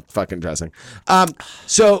Thousand Island fucking dressing.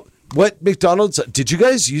 So what McDonald's? Did you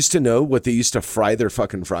guys used to know what they used to fry their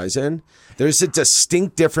fucking fries in? There's a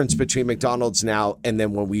distinct difference between McDonald's now and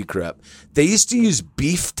then when we grew up. They used to use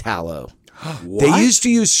beef tallow. They used to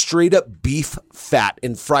use straight up beef fat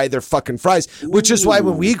and fry their fucking fries, which is why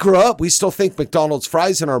when we grew up, we still think McDonald's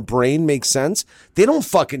fries in our brain make sense. They don't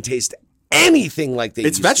fucking taste anything like they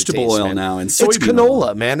It's used to vegetable taste, oil man. now and It's soybean canola,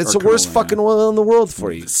 oil. man. It's Or the worst canola, fucking oil in the world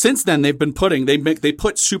for you. Since then, they've been they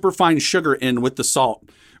put super fine sugar in with the salt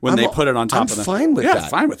when they put it on top of them. I'm fine with that. Yeah,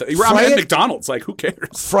 fine with it. Fry I'm at it- McDonald's. Like, who cares?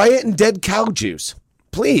 Fry it in dead cow juice,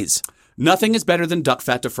 please. Nothing is better than duck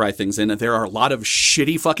fat to fry things in. There are a lot of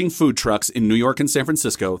shitty fucking food trucks in New York and San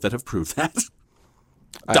Francisco that have proved that.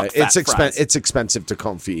 It's expensive to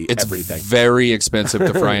confit It's everything. very expensive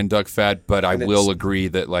to fry in duck fat, but I will agree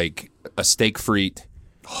that like a steak frite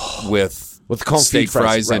with confit steak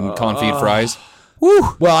fries, fries and confit fries.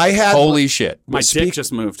 Woo. Well, I had Holy shit. My dick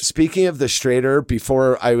just moved. Speaking of the straighter,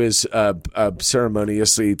 before I was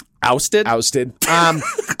ceremoniously Ousted?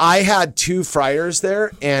 I had 2 fryers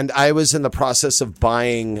there, and I was in the process of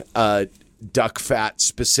buying duck fat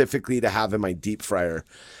specifically to have in my deep fryer.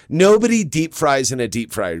 Nobody deep fries in a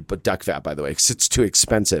deep fryer, but duck fat, by the way, because it's too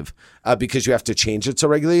expensive because you have to change it so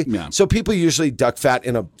regularly. Yeah. So people usually duck fat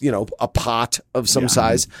in a pot of some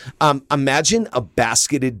size. Imagine a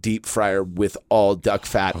basketed deep fryer with all duck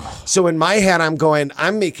fat. So in my head,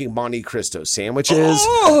 I'm making Monte Cristo sandwiches.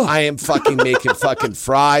 I am fucking making fucking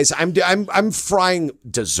fries. I'm frying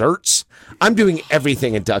desserts. I'm doing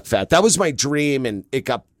everything in duck fat. That was my dream, and it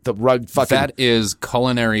got the rug fucking. That is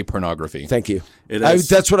culinary pornography. Thank you. It is.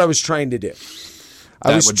 That's what I was trying to do.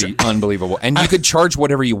 That would be unbelievable. And you could charge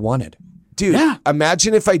whatever you wanted. Dude,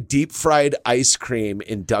 imagine if I deep fried ice cream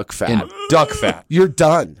in duck fat. In duck fat. You're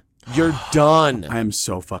done. You're done. I am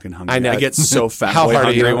so fucking hungry. I know. I get so fat. How hard are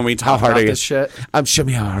hungry you? when we How talk hard about are you? this shit? Show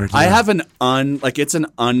me how hard. I have it's an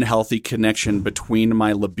unhealthy connection between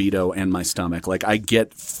my libido and my stomach. Like I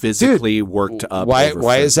get physically worked up. Why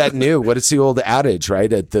over is food. that new? What is the old adage, right?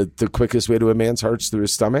 The quickest way to a man's heart's through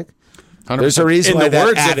his stomach. 100%. There's a reason why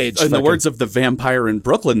that adage. In the words of the vampire in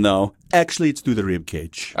Brooklyn, though, actually it's through the rib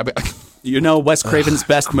cage. You know Wes Craven's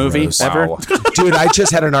best movie ever? Wow. Dude, I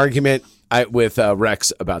just had an argument with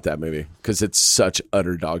Rex about that movie because it's such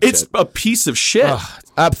utter dog It's shit. a piece of shit.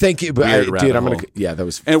 Thank you, but Weird dude, rabbit I'm gonna. hole. Yeah, that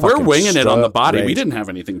was. And we're fucking winging it on the body. great. We didn't have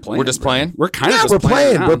anything planned. We're just playing? We're kind of Yeah, just we're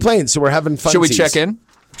playing. around. We're playing. So we're having fun. Should we check in?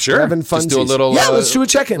 Sure. We're having fun. Just do a little, Yeah, let's do a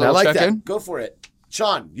check-in. I little like that. check-in? Go for it,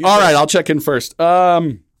 Sean. All right, I'll check in first.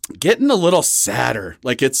 Getting a little sadder.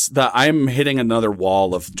 Like I'm hitting another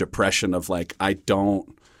wall of depression of like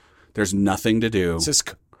there's nothing to do. It's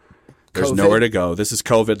just There's COVID? nowhere to go. This is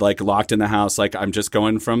COVID, like locked in the house. Like I'm just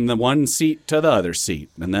going from the one seat to the other seat.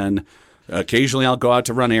 And then Occasionally, I'll go out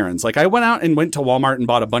to run errands. Like I went to Walmart and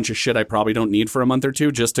bought a bunch of shit I probably don't need for a month or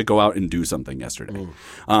two just to go out and do something yesterday.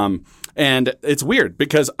 And it's weird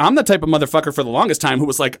because I'm the type of motherfucker for the longest time who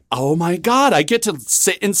was like, oh my God, I get to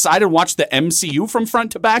sit inside and watch the MCU from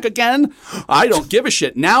front to back again? I don't give a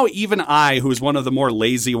shit. Now, even I, who's one of the more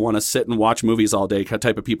lazy, want to sit and watch movies all day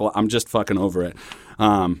type of people, I'm just fucking over it.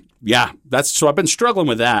 So I've been struggling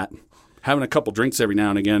with that. Having a couple drinks every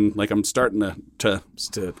now and again, like I'm starting to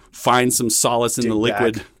find some solace in the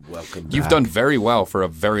liquid. Back. Welcome You've back. done very well for a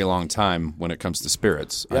very long time when it comes to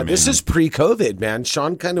spirits. Yeah, this is pre-COVID, man.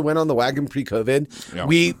 Sean kind of went on the wagon pre-COVID.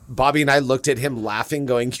 Yeah. Bobby and I looked at him laughing,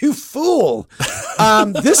 going, "You fool!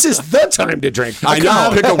 This is the time to drink." I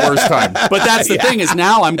know. Pick a worse time. But that's the thing is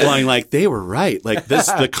now I'm going like they were right. Like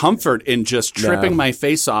the comfort in just tripping my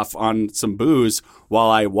face off on some booze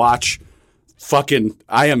while I watch.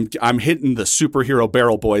 I'm hitting the superhero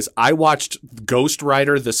barrel, boys. I watched Ghost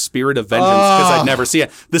Rider: The Spirit of Vengeance because I'd never see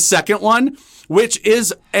it. The second one, which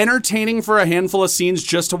is entertaining for a handful of scenes,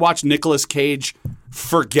 just to watch Nicolas Cage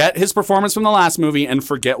forget his performance from the last movie and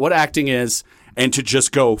forget what acting is, and to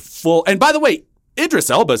just go full. And by the way,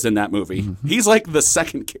 Idris Elba's in that movie. Mm-hmm. He's like the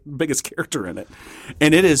second biggest character in it,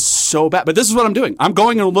 and it is so bad. But this is what I'm doing. I'm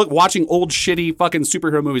going and watching old shitty fucking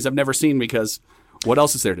superhero movies I've never seen because what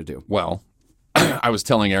else is there to do? Well, I was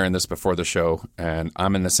telling Aaron this before the show, and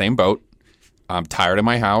I'm in the same boat. I'm tired of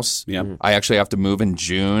my house. Yep. I actually have to move in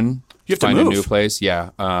June. You have to find move? a new place.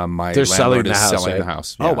 Yeah. My They're landlord selling the is house, selling right? the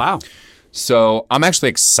house. Oh, Yeah. wow. So I'm actually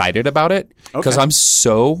excited about it because Okay. I'm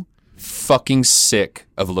so fucking sick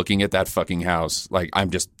of looking at that fucking house. Like, I'm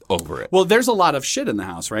just over it. Well, there's a lot of shit in the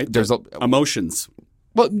house, right? There's emotions.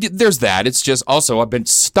 Well, there's that. It's just also I've been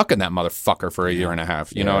stuck in that motherfucker for a year and a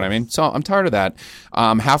half. You know what I mean? So I'm tired of that.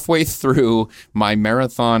 Halfway through my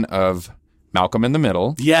marathon of Malcolm in the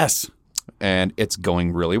Middle. Yes. And it's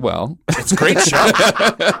going really well. It's a great show.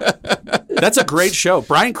 That's a great show.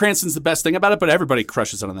 Bryan Cranston's the best thing about it, but everybody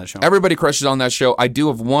crushes it on that show. Everybody crushes on that show. I do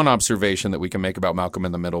have one observation that we can make about Malcolm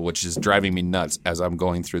in the Middle, which is driving me nuts as I'm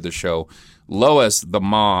going through the show. Lois, the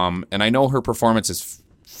mom, and I know her performance is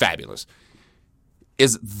fabulous,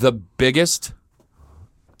 is the biggest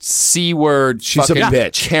C-word She's a fucking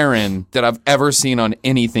bitch. Karen that I've ever seen on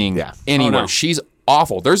anything anywhere. Oh, no. She's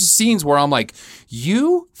awful. There's scenes where I'm like,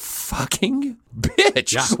 you fucking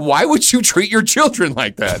bitch. Yeah. Why would you treat your children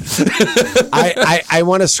like that? I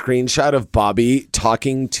want a screenshot of Bobby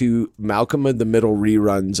talking to Malcolm in the Middle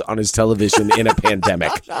reruns on his television in a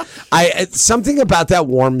pandemic. Something about that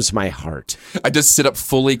warms my heart. I just sit up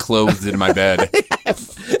fully clothed in my bed.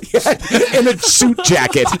 In a suit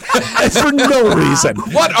jacket for no reason.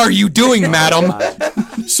 What are you doing, madam?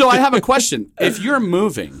 So I have a question. If you're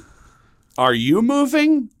moving, are you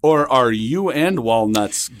moving or are you and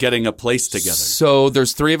Walnuts getting a place together? So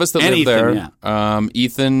there's three of us that And live Ethan, there.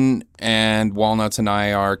 Ethan and Walnuts and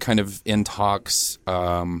I are kind of in talks.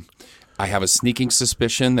 I have a sneaking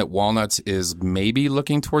suspicion that Walnuts is maybe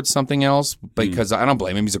looking towards something else because I don't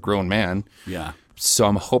blame him. He's a grown man. Yeah. So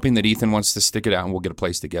I'm hoping that Ethan wants to stick it out and we'll get a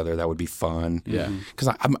place together. That would be fun. Yeah.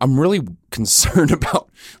 Because I'm really concerned about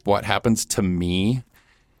what happens to me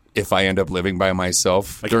if I end up living by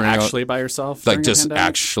myself. Like actually by yourself? Like during a just pandemic?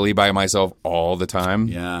 actually by myself all the time.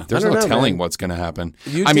 Yeah. There's I don't no know, telling man. what's going to happen.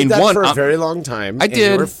 You I did mean, that for a very long time. I and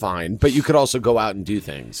did. You were fine, but you could also go out and do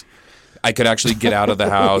things. I could actually get out of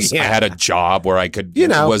the house. Yeah. I had a job where I could,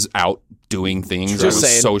 was out doing things. Just I was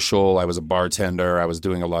saying. social. I was a bartender. I was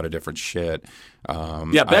doing a lot of different shit.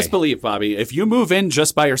 Best believe, Bobby, if you move in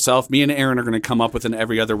just by yourself, me and Aaron are going to come up with an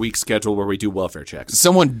every other week schedule where we do welfare checks.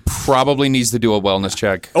 Someone probably needs to do a wellness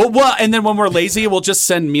check. Oh, well, and then when we're lazy, we'll just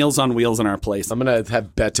send Meals on Wheels in our place. I'm going to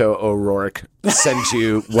have Beto O'Rourke send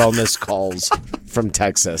you wellness calls from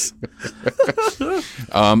Texas.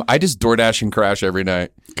 I just DoorDash and crash every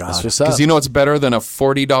night. That's what's up. Because you know what's better than a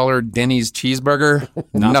 $40 Denny's cheeseburger?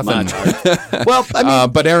 Nothing. Well, I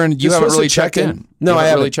mean, but Aaron, you you're haven't supposed really to check checked in. No, You I haven't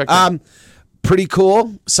haven't really checked in. Pretty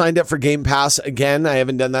cool. Signed up for Game Pass again. I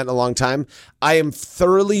haven't done that in a long time. I am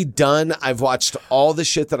thoroughly done. I've watched all the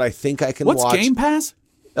shit that I think I can What's watch. Game Pass?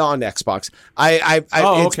 On Xbox. It's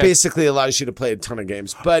okay. basically allows you to play a ton of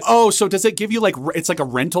games. But Oh, so does it give you it's like a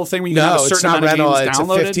rental thing where you can have no, a it's certain not amount rental. of games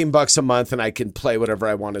It's downloaded? $15 a month, and I can play whatever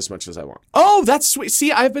I want as much as I want. Oh, that's sweet.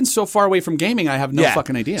 See, I've been so far away from gaming, I have no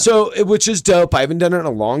fucking idea. So, which is dope. I haven't done it in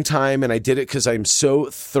a long time, and I did it because I'm so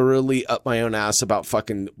thoroughly up my own ass about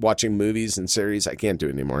fucking watching movies and series. I can't do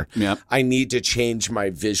it anymore. Yep. I need to change my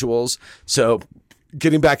visuals. So,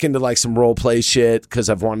 getting back into like some role play shit because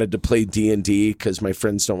I've wanted to play D&D because my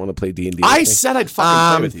friends don't want to play D&D. I said I'd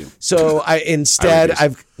fucking play with you. So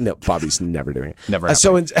Bobby's never doing it. Never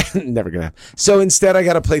never gonna happen. So instead, I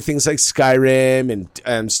got to play things like Skyrim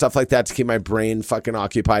and stuff like that to keep my brain fucking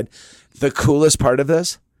occupied. The coolest part of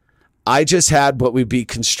this, I just had what would be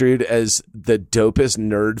construed as the dopest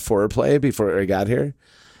nerd foreplay before I got here.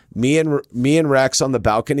 Me and Rex on the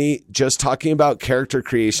balcony just talking about character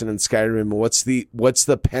creation in Skyrim. What's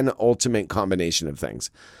the penultimate combination of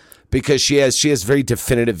things? Because she has very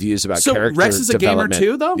definitive views about character Rex is a gamer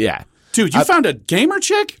too, though? Yeah. Dude, you found a gamer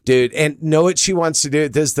chick? Dude, and know what she wants to do?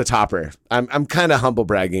 This is the topper. I'm kind of humble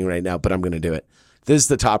bragging right now, but I'm going to do it. This is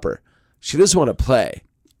the topper. She doesn't want to play.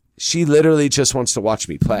 She literally just wants to watch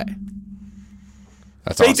me play.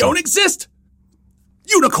 That's They awesome. don't exist.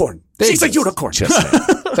 Unicorn. She's a unicorn. Just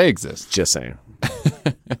saying. They exist. Just saying.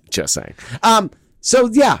 Just saying. So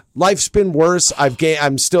yeah, life's been worse. I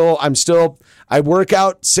work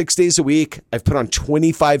out 6 days a week. I've put on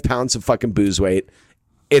 25 pounds of fucking booze weight.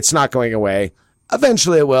 It's not going away.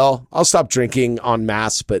 Eventually it will. I'll stop drinking en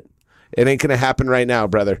masse, but it ain't going to happen right now,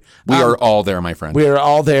 brother. We are all there, my friend. We are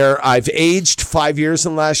all there. I've aged 5 years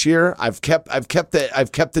in the last year. I've kept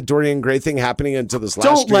the Dorian Gray thing happening until this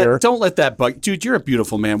last year. Don't let that bug. Dude, you're a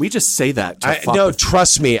beautiful man. We just say that.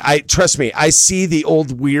 Trust me. I see the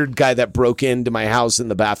old weird guy that broke into my house in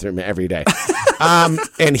the bathroom every day.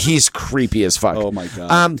 And he's creepy as fuck. Oh my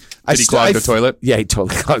God. Did he clog the toilet? Yeah, he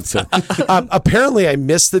totally clogged the toilet. Apparently I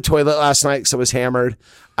missed the toilet last night because I was hammered.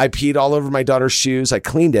 I peed all over my daughter's shoes. I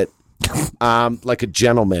cleaned it. Like a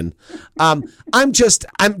gentleman. I'm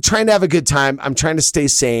trying to have a good time. I'm trying to stay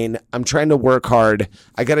sane. I'm trying to work hard.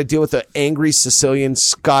 I got to deal with an angry Sicilian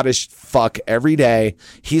Scottish fuck every day.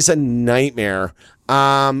 He's a nightmare.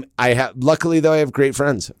 Luckily though, I have great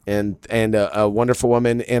friends and a wonderful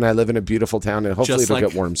woman, and I live in a beautiful town, and hopefully it'll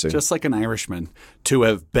get warm soon. Just like an Irishman, to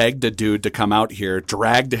have begged a dude to come out here,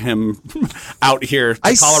 dragged him out here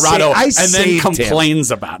to Colorado, and then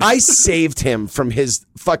complains about it. I saved him from his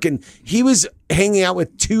fucking. He was hanging out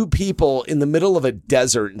with two people in the middle of a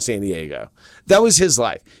desert in San Diego. That was his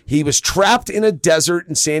life. He was trapped in a desert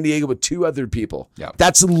in San Diego with two other people. Yeah.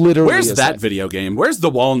 That's literally Where's his that life. video game? Where's the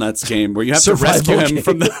Walnuts game where you have Survival to rescue him game.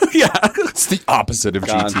 from the... Yeah. It's the opposite of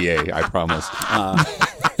GTA, I promise.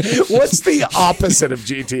 What's the opposite of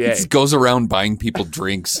GTA? He goes around buying people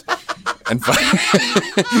drinks and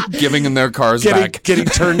giving them their cars back. Getting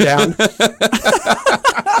turned down.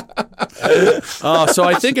 So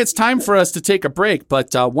I think it's time for us to take a break.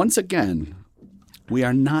 But once again, we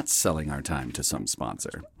are not selling our time to some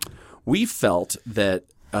sponsor. We felt that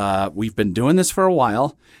we've been doing this for a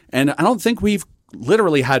while, and I don't think we've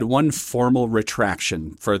literally had one formal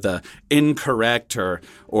retraction for the incorrect or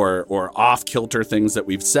off-kilter things that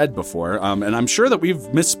we've said before. And I'm sure that we've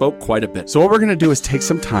misspoke quite a bit. So what we're going to do is take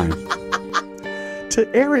some time to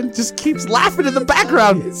Aaron just keeps laughing in the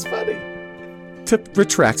background. It's funny. To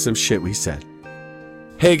retract some shit we said.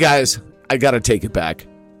 Hey guys, I gotta take it back.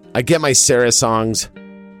 I get my Sarah songs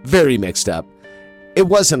very mixed up. It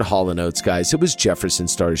wasn't Hall & Oates, guys. It was Jefferson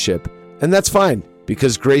Starship. And that's fine,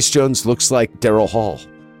 because Grace Jones looks like Daryl Hall.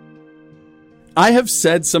 I have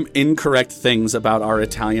said some incorrect things about our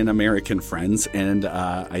Italian-American friends, and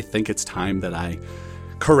I think it's time that I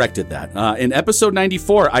corrected that. In episode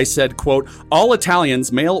 94, I said, quote, all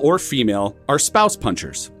Italians, male or female, are spouse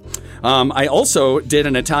punchers. I also did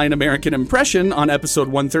an Italian-American impression on episode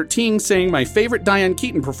 113, saying my favorite Diane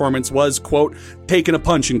Keaton performance was, quote, taking a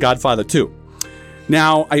punch in Godfather 2.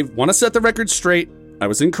 Now, I want to set the record straight. I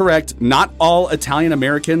was incorrect. Not all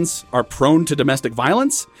Italian-Americans are prone to domestic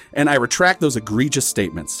violence, and I retract those egregious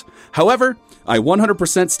statements. However, I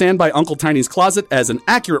 100% stand by Uncle Tiny's closet as an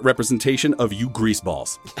accurate representation of you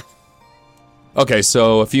greaseballs. Okay,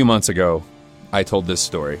 so a few months ago, I told this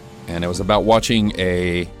story, and it was about watching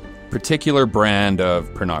a particular brand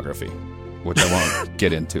of pornography, which I won't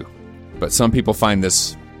get into. But some people find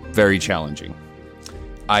this very challenging.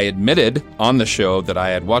 I admitted on the show that I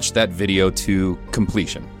had watched that video to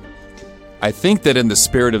completion. I think that in the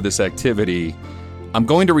spirit of this activity, I'm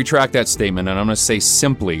going to retract that statement, and I'm going to say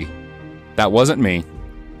simply, that wasn't me,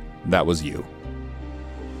 that was you.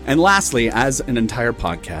 And lastly, as an entire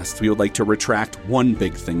podcast, we would like to retract one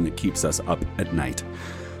big thing that keeps us up at night.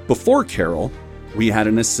 Before Carol, we had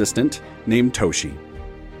an assistant named Toshi.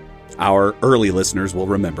 Our early listeners will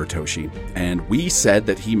remember Toshi, and we said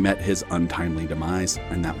that he met his untimely demise,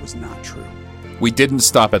 and that was not true. We didn't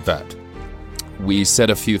stop at that. We said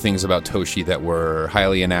a few things about Toshi that were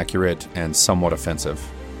highly inaccurate and somewhat offensive.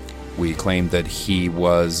 We claimed that he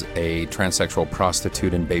was a transsexual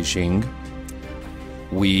prostitute in Beijing.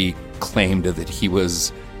 We claimed that he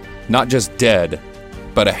was not just dead,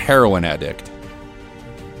 but a heroin addict.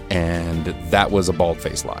 And that was a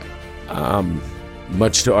bald-faced lie.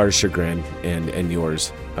 Much to our chagrin and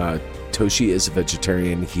yours, Toshi is a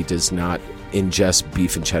vegetarian. He does not ingest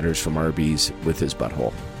beef and cheddars from Arby's with his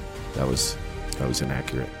butthole. That was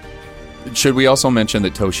inaccurate. Should we also mention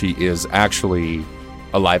that Toshi is actually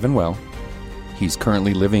alive and well? He's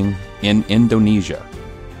currently living in Indonesia,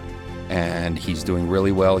 and he's doing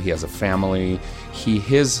really well. He has a family. He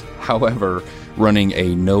is, however, running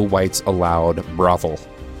a no whites allowed brothel.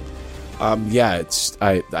 Yeah,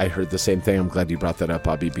 I heard the same thing. I'm glad you brought that up,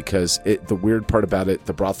 Bobby, because the weird part about it,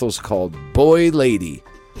 the brothel's called Boy Lady.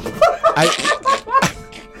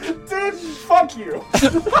 Dude, fuck you.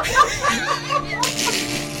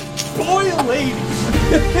 Boy Lady.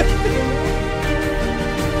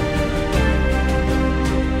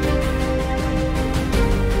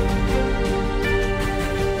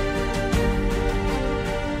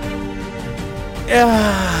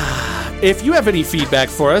 If you have any feedback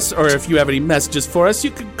for us, or if you have any messages for us,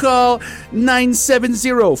 you can call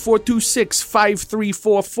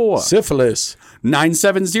 970-426-5344. Syphilis.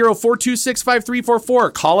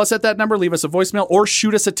 970-426-5344. Call us at that number, leave us a voicemail, or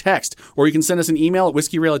shoot us a text. Or you can send us an email at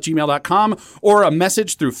whiskeyrail@gmail.com, or a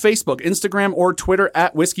message through Facebook, Instagram, or Twitter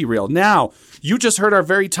at whiskeyrail. Now, you just heard our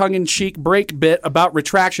very tongue-in-cheek break bit about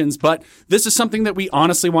retractions, but this is something that we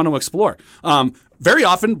honestly want to explore. Very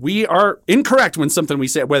often, we are incorrect when something we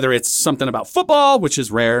say, whether it's something about football, which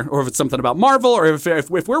is rare, or if it's something about Marvel, or if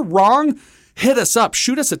we're wrong, hit us up.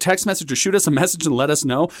 Shoot us a text message or shoot us a message and let us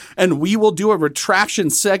know. And we will do a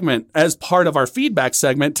retraction segment as part of our feedback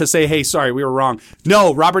segment to say, hey, sorry, we were wrong.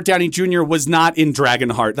 No, Robert Downey Jr. was not in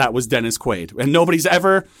Dragonheart. That was Dennis Quaid. And nobody's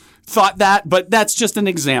ever thought that, but that's just an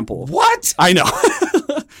example. What? I know.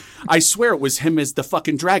 I swear it was him as the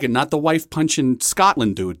fucking dragon, not the wife punching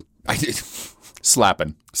Scotland dude. I did.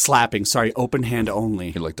 Slapping, sorry, open hand only.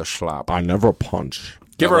 He liked to slap. I never punch.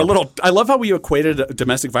 Give her a little. I love how we equated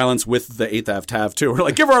domestic violence with the 8th Ave Tav, too. We're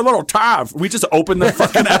like, give her a little tav. We just opened the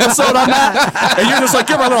fucking episode on that. And you're just like,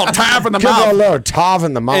 give her a little tav in the mouth. Give her a little tav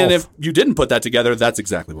in the mouth. And if you didn't put that together, that's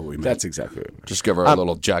exactly what we meant. That's exactly what we meant. Just give her a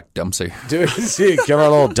little Jack Dempsey. Give her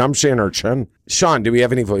a little Dempsey in her chin. Sean, do we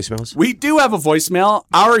have any voicemails? We do have a voicemail.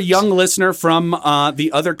 Our young listener from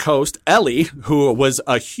the other coast, Ellie, who was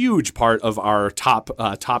a huge part of our top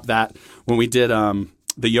that when we did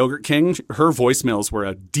the Yogurt King, her voicemails were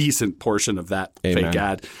a decent portion of that fake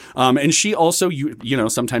ad. And she also, you know,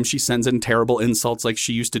 sometimes she sends in terrible insults like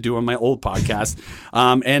she used to do on my old podcast.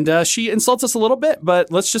 And she insults us a little bit,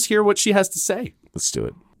 but let's just hear what she has to say. Let's do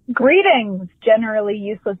it. Greetings, generally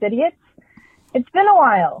useless idiots. It's been a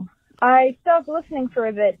while. I stopped listening for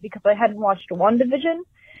a bit because I hadn't watched WandaVision.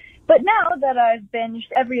 But now that I've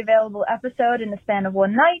binged every available episode in the span of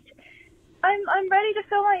one night, I'm ready to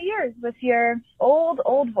fill my ears with your old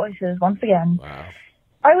voices once again. Wow.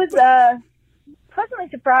 I was pleasantly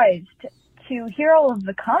surprised to hear all of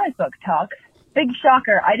the comic book talk. Big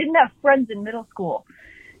shocker. I didn't have friends in middle school,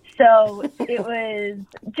 so it was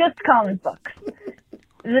just comic books.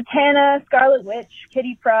 Zatanna, Scarlet Witch,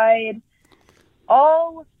 Kitty Pryde,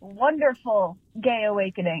 all wonderful gay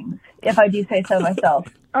awakenings, if I do say so myself.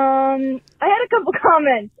 I had a couple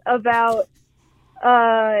comments about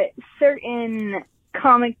certain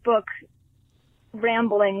comic book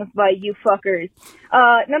ramblings by you fuckers.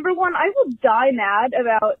 Number one, I will die mad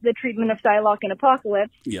about the treatment of Psylocke in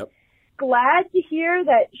Apocalypse. Yep. Glad to hear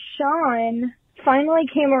that Sean finally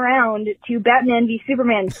came around to Batman v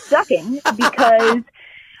Superman sucking, because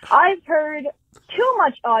I've heard too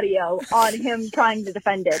much audio on him trying to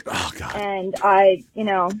defend it. Oh, God. And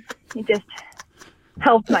it just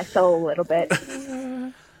helped my soul a little bit.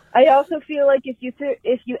 I also feel like if you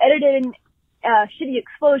edited in a shitty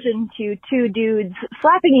explosion to two dudes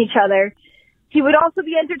slapping each other, he would also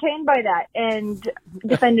be entertained by that and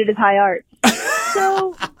defended his high art.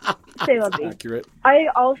 So, say what be. Accurate. I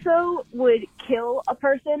also would kill a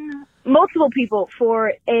person, multiple people,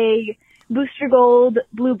 for a Booster Gold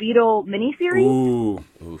Blue Beetle miniseries. Ooh.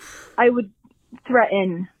 Oof. I would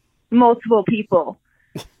threaten multiple people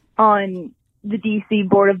on the DC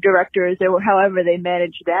board of directors, or however they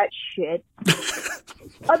manage that shit.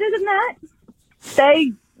 Other than that,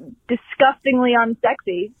 stay disgustingly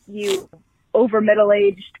unsexy, you over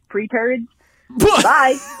middle-aged preterds.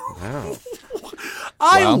 Bye. Wow.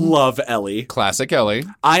 I love Ellie. Classic Ellie.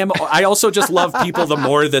 I also just love people the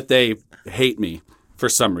more that they hate me for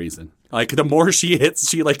some reason. Like the more she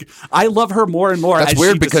hits, I love her more and more. That's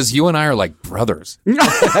weird because you and I are like brothers.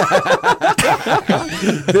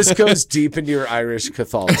 This goes deep into your Irish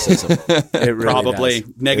Catholicism. It really probably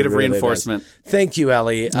does. negative Really reinforcement. does. Thank you,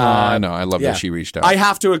 Ellie. I know. I love that she reached out. I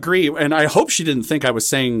have to agree, and I hope she didn't think I was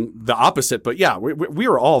saying the opposite. But yeah, we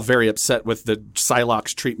were all very upset with the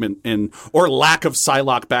Psylocke's treatment or lack of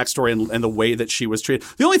Psylocke backstory and the way that she was treated.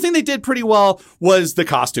 The only thing they did pretty well was the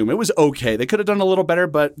costume. It was okay. They could have done a little better,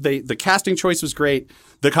 but the casting choice was great.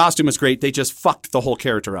 The costume was great. They just fucked the whole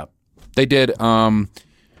character up. They did.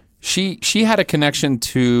 She had a connection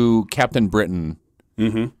to Captain Britain.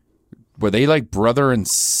 Mm-hmm. Were they like brother and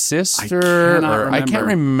sister? I can't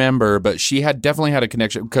remember, but she definitely had a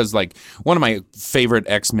connection because like one of my favorite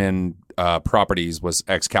X-Men properties was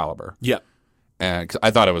Excalibur. Yeah. And I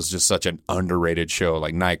thought it was just such an underrated show,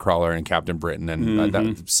 like Nightcrawler and Captain Britain and that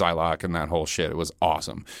Psylocke and that whole shit. It was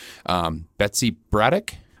awesome. Betsy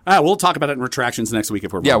Braddock? We'll talk about it in retractions next week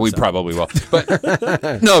if we're wrong. Yeah, we probably will.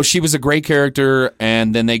 But no, she was a great character,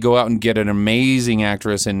 and then they go out and get an amazing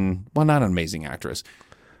actress not an amazing actress,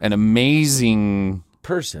 an amazing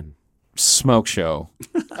person smoke show.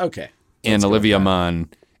 Okay. In Olivia Munn,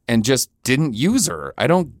 and just didn't use her. I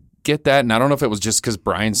don't get that, and I don't know if it was just because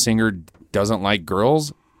Bryan Singer doesn't like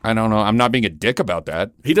girls. I don't know. I'm not being a dick about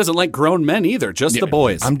that. He doesn't like grown men either, just the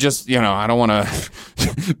boys. I'm just, I don't want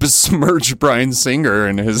to besmirch Bryan Singer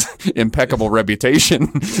and his impeccable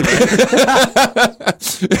reputation.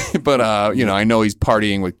 But, I know he's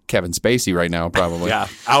partying with Kevin Spacey right now, probably. Yeah,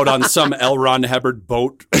 out on some L. Ron Hubbard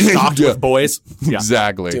boat stocked with boys. Yeah.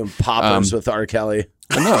 Exactly. Doing poppers with R. Kelly.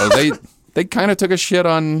 No, they kind of took a shit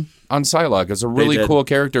on Psylocke. It's a really cool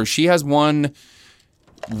character. She has one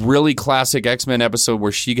really classic X-Men episode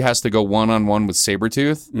where she has to go one-on-one with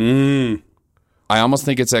Sabretooth. I almost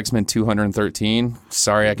think it's X-Men 213.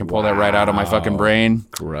 Sorry, I can pull that right out of my fucking brain.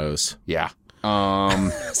 Gross. Yeah.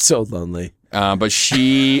 So lonely. But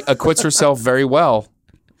she acquits herself very well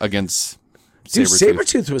against Sabretooth.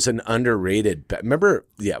 Sabretooth was an underrated... Remember...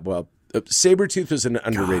 Yeah, well, Sabretooth was an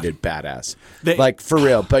underrated badass. For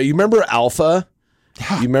real. But you remember Alpha?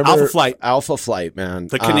 You remember Alpha Flight, man.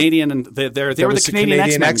 The Canadian and they were the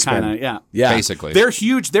Canadian X-Men kind of, yeah. Basically. They're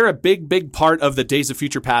huge. They're a big part of the Days of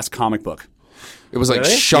Future Past comic book. It was like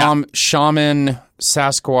Shaman,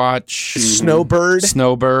 Sasquatch,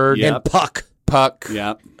 Snowbird, yep. and Puck.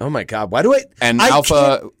 Yeah. Oh my God. Why do I? And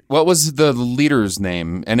Alpha. What was the leader's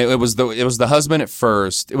name? And it was the husband at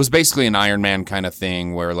first. It was basically an Iron Man kind of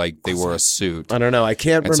thing where like they wore a suit. I don't know. I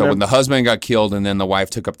can't remember. So when the husband got killed and then the wife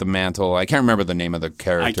took up the mantle, I can't remember the name of the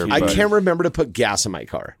character. I can't remember to put gas in my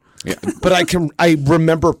car. Yeah. But I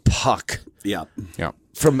remember Puck. Yeah. Yeah.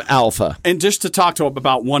 From Alpha. And just to talk to him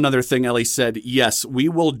about one other thing, Ellie said, yes, we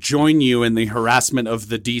will join you in the harassment of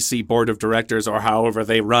the DC board of directors or however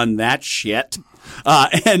they run that shit.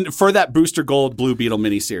 And for that Booster Gold Blue Beetle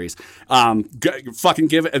miniseries, fucking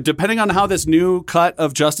give it, depending on how this new cut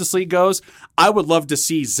of Justice League goes, I would love to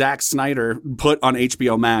see Zack Snyder put on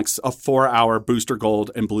HBO Max a 4-hour Booster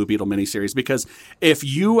Gold and Blue Beetle miniseries. Because if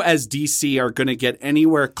you as DC are going to get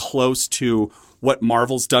anywhere close to what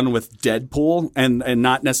Marvel's done with Deadpool and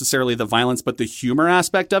not necessarily the violence, but the humor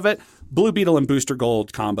aspect of it, Blue Beetle and Booster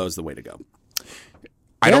Gold combo is the way to go.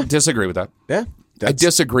 I don't disagree with that. Yeah. I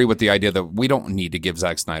disagree with the idea that we don't need to give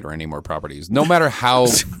Zack Snyder any more properties. No matter how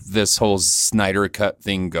this whole Snyder cut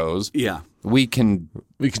thing goes, we can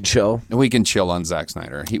chill. We can chill on Zack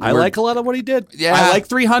Snyder. I like a lot of what he did. Yeah. I like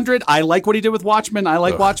 300. I like what he did with Watchmen. I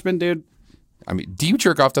like Watchmen, dude. I mean, do you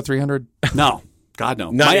jerk off to 300? No. God,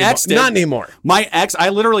 no. My ex did. Not anymore. My ex, I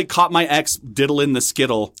literally caught my ex diddling the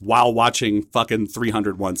skittle while watching fucking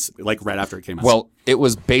 300 once, like right after it came out. Well, it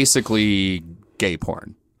was basically gay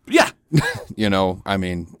porn. Yeah. I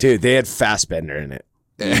mean. Dude, they had Fassbender in it.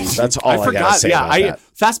 That's all I gotta say about that.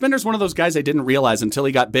 Fassbender's one of those guys I didn't realize until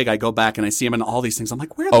he got big. I go back and I see him in all these things. I'm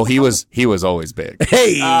like, where the he was always big.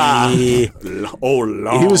 Hey. Lord.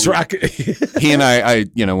 He was rocking. He and I,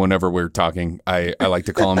 whenever we're talking, I like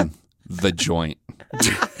to call him the joint.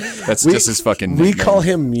 That's just his fucking nickname. We call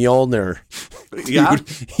him Mjolnir. Yeah. Dude,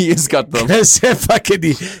 he has got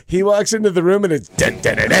the he walks into the room and it's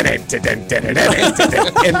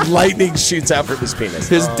and lightning shoots out from his penis.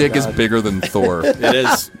 His dick is bigger than Thor. It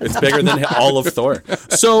is. It's bigger than all of Thor.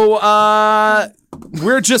 So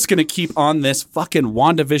we're just going to keep on this fucking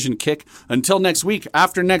WandaVision kick until next week.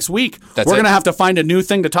 After next week, we're going to have to find a new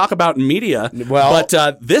thing to talk about in media. Well,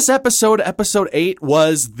 but this episode 8,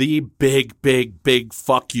 was the big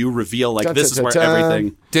fuck you reveal. Like, this is where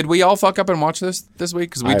everything... Did we all fuck up and watch this week?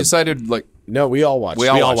 Because we decided, like... No, we all watched it. We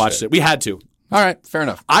all watched it. We had to. All right, fair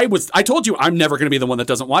enough. I told you I'm never going to be the one that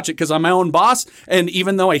doesn't watch it because I'm my own boss. And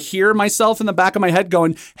even though I hear myself in the back of my head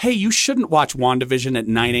going, hey, you shouldn't watch WandaVision at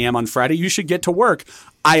 9 a.m. on Friday. You should get to work.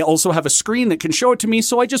 I also have a screen that can show it to me.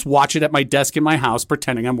 So I just watch it at my desk in my house,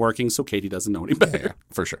 pretending I'm working so Katie doesn't know any better. Yeah,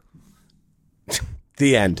 for sure.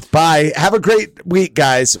 The end. Bye. Have a great week,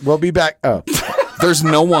 guys. We'll be back. Oh, there's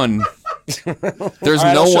no one. There's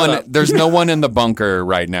right, no I'll shut one. up. There's no one in the bunker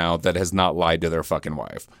right now that has not lied to their fucking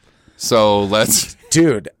wife. So let's.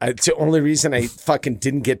 Dude, it's the only reason I fucking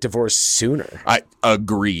didn't get divorced sooner. I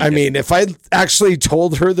agree. I mean, if I actually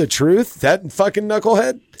told her the truth, that fucking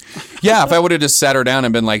knucklehead. Yeah, if I would have just sat her down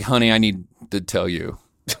and been like, honey, I need to tell you.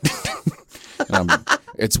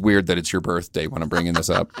 It's weird that it's your birthday when I'm bringing this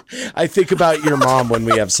up. I think about your mom when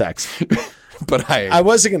we have sex. But I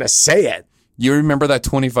wasn't going to say it. You remember that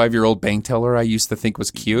 25-year-old bank teller I used to think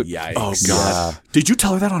was cute? Yikes. Oh, God. Did you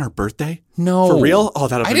tell her that on her birthday? No. For real? Oh,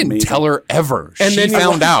 that I didn't amazing. tell her ever. And She then you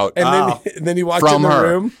found out. And then you walked From in the her.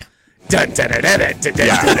 room.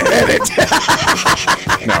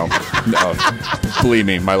 No. Believe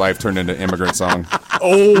me, my life turned into immigrant song.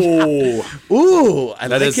 Oh. Ooh, I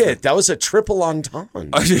That like is- it. That was a triple entendre.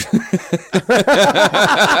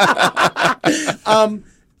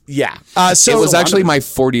 Yeah. So it was actually my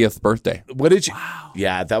 40th birthday. What did you? Wow.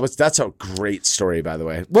 Yeah, that's a great story, by the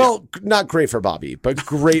way. Well, not great for Bobby, but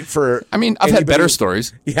great for. I mean, I've had better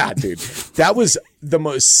stories. Yeah, dude, that was the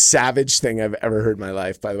most savage thing I've ever heard in my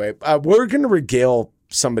life. By the way, we're gonna regale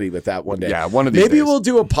somebody with that one day. Yeah, one of these Maybe days. we'll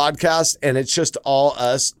do a podcast and it's just all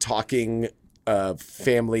us talking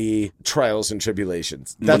family trials and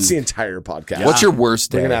tribulations. That's the entire podcast. What's your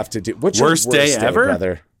worst day? We're gonna have to do. What's Worst your day worst day ever?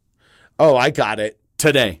 brother? Oh, I got it.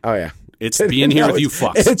 Today. Oh yeah. It's being here with you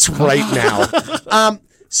fucks. It's right now.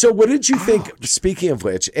 So what did you think, speaking of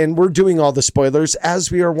which, and we're doing all the spoilers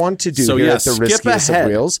as we are wont to do So, here yeah, at the skip riskiest ahead. of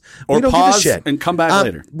wheels. Or we don't pause give a shit. and come back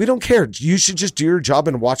later. We don't care. You should just do your job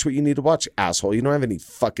and watch what you need to watch, asshole. You don't have any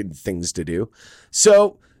fucking things to do.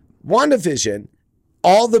 So WandaVision,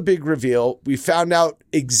 all the big reveal, we found out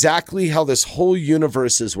exactly how this whole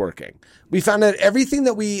universe is working. We found out everything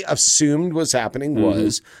that we assumed was happening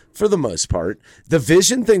was, for the most part. The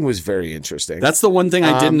Vision thing was very interesting. That's the one thing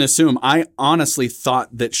I didn't assume. I honestly thought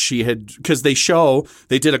that she had, because they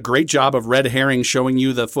did a great job of red herring showing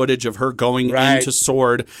you the footage of her going into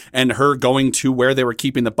S.W.O.R.D. and her going to where they were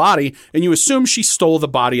keeping the body. And you assume she stole the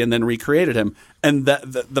body and then recreated him. And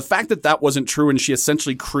the fact that that wasn't true and she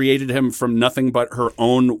essentially created him from nothing but her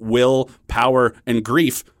own will, power, and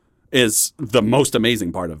grief is the most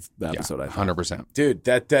amazing part of the episode, I think. 100%. Dude,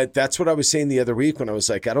 that's what I was saying the other week when I was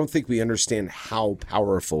like, I don't think we understand how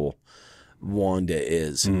powerful Wanda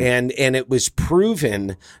is. And it was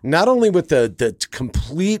proven not only with the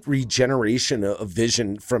complete regeneration of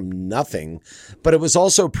Vision from nothing, but it was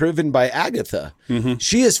also proven by Agatha.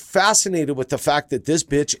 She is fascinated with the fact that this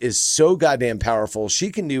bitch is so goddamn powerful. She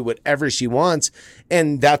can do whatever she wants.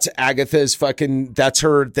 And that's Agatha's that's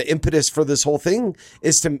her, the impetus for this whole thing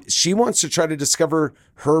is she wants to try to discover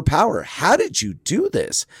her power. How did you do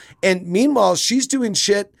this? And meanwhile, she's doing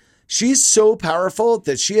shit. She's so powerful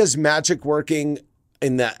that she has magic working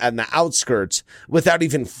on the outskirts without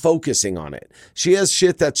even focusing on it. She has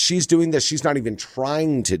shit that she's doing that she's not even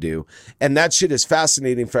trying to do. And that shit is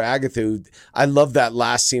fascinating for Agatha. I love that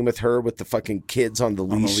last scene with her with the fucking kids on the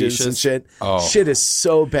leashes and shit. Oh. Shit is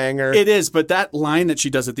so banger. It is, but that line that she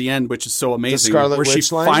does at the end, which is so amazing, Scarlet where Witch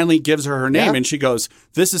she line? finally gives her name Yeah. and she goes,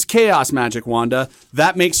 "This is chaos magic, Wanda.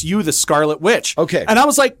 That makes you the Scarlet Witch." Okay. And I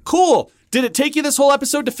was like, cool. Did it take you this whole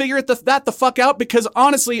episode to figure that the fuck out? Because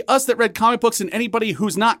honestly, us that read comic books and anybody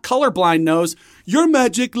who's not colorblind knows your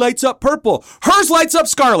magic lights up purple. Hers lights up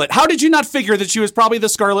scarlet. How did you not figure that she was probably the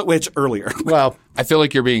Scarlet Witch earlier? Well, I feel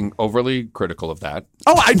like you're being overly critical of that.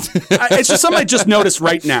 Oh, it's just something I just noticed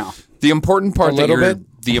right now. The important part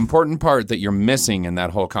The important part that you're missing in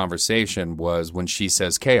that whole conversation was when she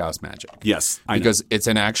says chaos magic. Yes, I know. Because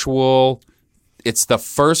it's the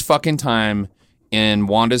first fucking time in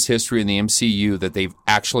Wanda's history in the MCU that they've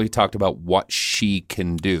actually talked about what she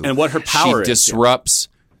can do. And what her power is. She disrupts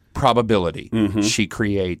probability. She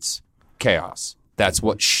creates chaos. That's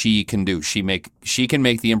what she can do. She can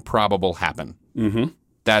make the improbable happen.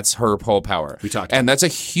 That's her whole power. And that's a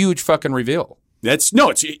huge fucking reveal.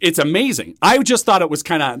 It's amazing. I just thought it was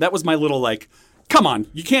that was my little like, come on,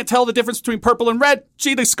 you can't tell the difference between purple and red.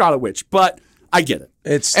 She's the Scarlet Witch, but I get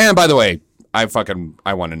it. And by the way, I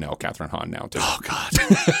want to know Catherine Hahn now too. Oh God.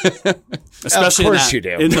 Especially Of course you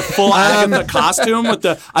do. in the full Agatha costume with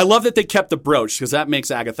the. I love that they kept the brooch because that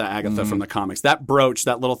makes Agatha from the comics. That brooch,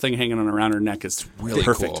 that little thing hanging around her neck, is Really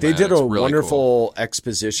perfect. cool. They man. did It's a really wonderful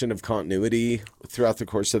exposition of continuity throughout the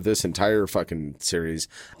course of this entire fucking series.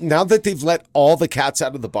 Now that they've let all the cats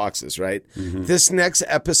out of the boxes, right? This next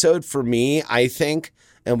episode for me, I think,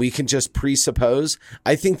 and we can just presuppose,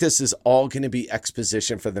 I think this is all going to be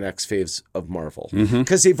exposition for the next phase of Marvel.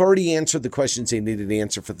 Because they've already answered the questions they needed to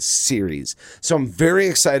answer for the series. So I'm very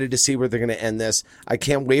excited to see where they're going to end this. I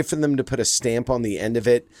can't wait for them to put a stamp on the end of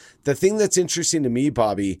it. The thing that's interesting to me,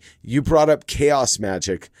 Bobby, you brought up chaos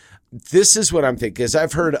magic. This is what I'm thinking, because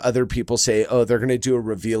I've heard other people say, oh, they're going to do a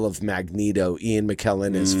reveal of Magneto. Ian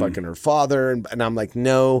McKellen is fucking her father. And I'm like,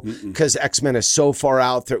 no, because X-Men is so far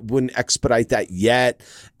out that wouldn't expedite that yet.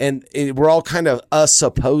 And we're all kind of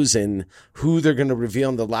supposing who they're going to reveal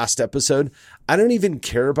in the last episode. I don't even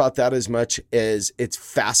care about that as much as it's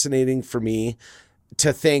fascinating for me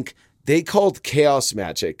to think they called chaos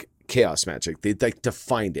magic. They like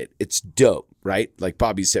defined it. It's dope, right? Like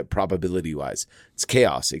Bobby said, probability wise, it's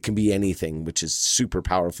chaos. It can be anything, which is super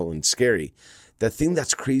powerful and scary. The thing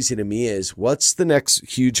that's crazy to me is what's the next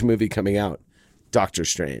huge movie coming out? Doctor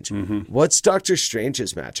Strange. What's Doctor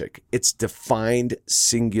Strange's magic? It's defined,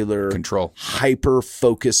 singular, Control. hyper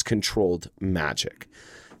focus controlled magic.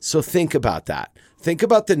 So think about that. Think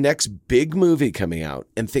about the next big movie coming out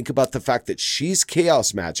and think about the fact that she's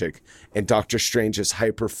chaos magic and Doctor Strange is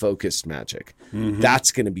hyper-focused magic.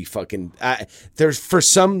 That's going to be fucking... there's for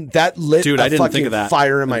some... That lit Dude, a I didn't fucking think of that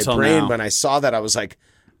fire in my until brain now. when I saw that. I was like,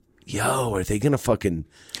 yo, are they going to fucking...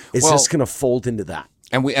 Is this going to fold into that?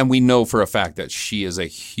 And we know for a fact that she is a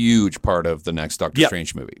huge part of the next Doctor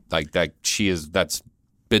Strange movie. Like that she is. That's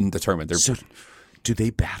been determined. So, do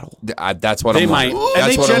they battle? That's what They I'm might, like. and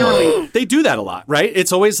That's they what I'm generally they do that a lot, right?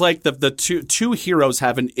 It's always like the two heroes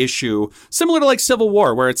have an issue, similar to like Civil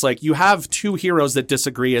War, where it's like you have two heroes that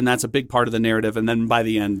disagree, and that's a big part of the narrative. And then by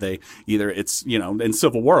the end, they either it's in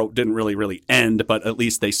Civil War it didn't really end, but at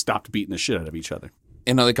least they stopped beating the shit out of each other.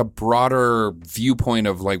 in like a broader viewpoint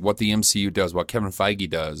of like what the MCU does, what Kevin Feige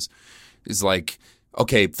does, is like,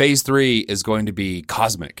 okay, phase 3 is going to be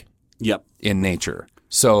cosmic in nature.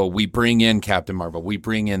 So we bring in Captain Marvel, we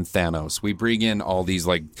bring in Thanos, we bring in all these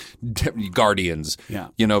like Guardians,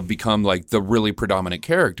 become like the really predominant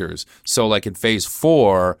characters. So like in phase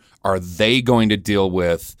 4, are they going to deal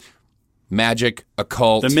with magic,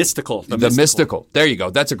 occult? The mystical. The mystical. There you go.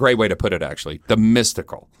 That's a great way to put it, actually. The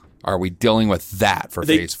mystical. Are we dealing with that for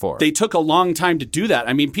phase 4? They took a long time to do that.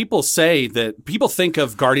 I mean, people think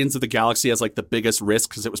of Guardians of the Galaxy as like the biggest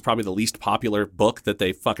risk because it was probably the least popular book that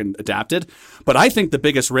they fucking adapted. But I think the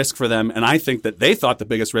biggest risk for them, and I think that they thought the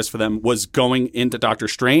biggest risk for them was going into Doctor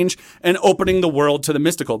Strange and opening the world to the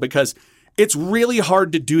mystical, because it's really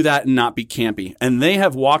hard to do that and not be campy. And they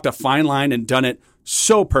have walked a fine line and done it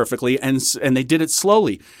so perfectly, and they did it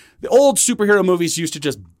slowly. The old superhero movies used to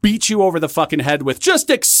just beat you over the fucking head with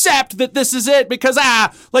just accept that this is it because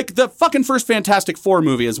like the fucking first Fantastic Four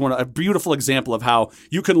movie is a beautiful example of how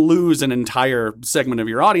you can lose an entire segment of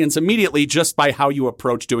your audience immediately just by how you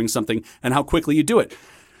approach doing something and how quickly you do it.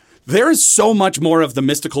 There is so much more of the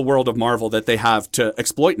mystical world of Marvel that they have to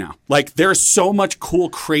exploit now. Like there's so much cool,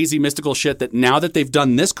 crazy mystical shit that now that they've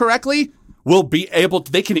done this correctly,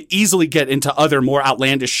 they can easily get into other more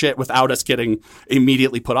outlandish shit without us getting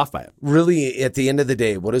immediately put off by it. Really, at the end of the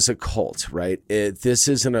day, what is a cult, right? This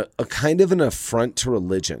is a kind of an affront to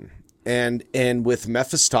religion. And with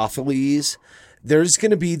Mephistopheles, there's going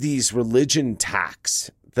to be these religion tacks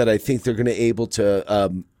that I think they're going to be able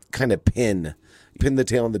to kind of pin the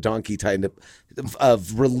tail on the donkey kind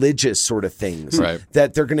of religious sort of things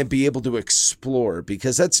that they're going to be able to explore,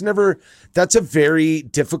 because that's a very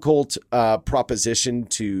difficult proposition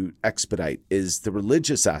to expedite, is the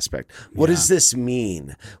religious aspect. What does this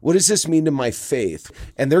mean? What does this mean to my faith?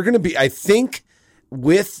 And they're going to be, I think,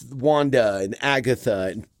 with Wanda and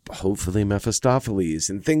Agatha and hopefully Mephistopheles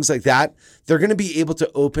and things like that, they're going to be able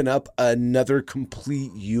to open up another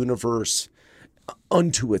complete universe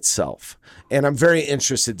unto itself. And I'm very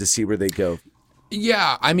interested to see where they go.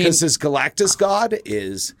 Yeah, I mean, because this Galactus god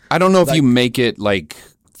is... I don't know if you make it like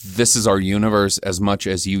this is our universe as much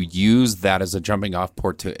as you use that as a jumping off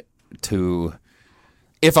port to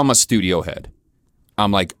if I'm a studio head,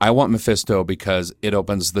 I'm like, I want Mephisto because it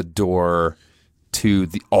opens the door to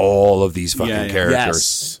all of these fucking characters.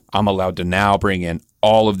 Yes. I'm allowed to now bring in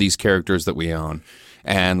all of these characters that we own.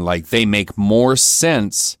 And like they make more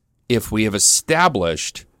sense if we have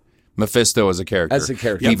established Mephisto as a character. As a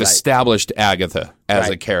character, We've right. established Agatha as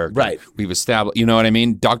a Right, character. right. We've established, you know what I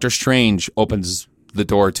mean? Doctor Strange opens the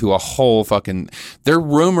door to a whole fucking. They're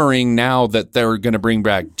rumoring now that they're going to bring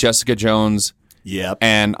back Jessica Jones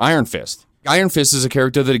and Iron Fist. Iron Fist is a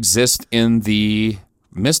character that exists in the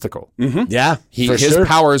mystical. Yeah, His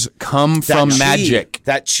powers come from magic.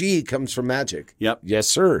 That chi comes from magic. Yep. Yes,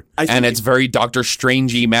 sir. And it's very Doctor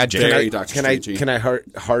Strangey magic. Can I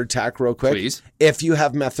hard tack real quick? Please. If you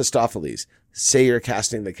have Mephistopheles, say you're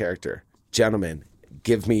casting the character. Gentlemen,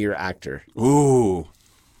 give me your actor. Ooh.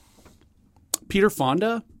 Peter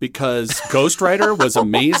Fonda, because Ghost Rider was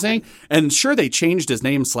amazing. And sure, they changed his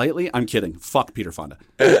name slightly. I'm kidding. Fuck Peter Fonda.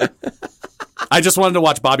 I just wanted to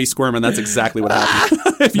watch Bobby squirm, and that's exactly what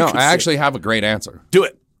happened. No, I actually have a great answer. Do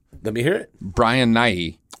it. Let me hear it. Brian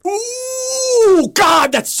Nighy. Ooh,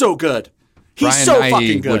 God, that's so good. He's Brian so Nighy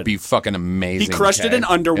fucking good. would be fucking amazing. He crushed it in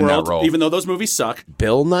that Underworld, role. even though those movies suck.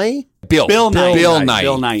 Bill Nighy? Bill Nighy. Nighy.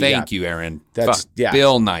 Bill Nighy, Thank you, Aaron. That's- Fuck, yeah.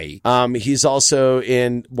 Bill Nighy. He's also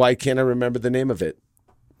in, why can't I remember the name of it?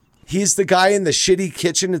 He's the guy in the shitty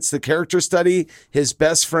kitchen. It's the character study, his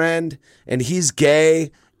best friend, and he's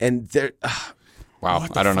gay. And they're, Wow,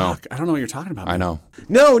 I don't know. I don't know what you're talking about. I know.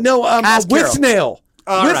 no, Ask Carol. Withnail.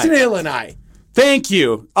 All right. Withnail and I. Thank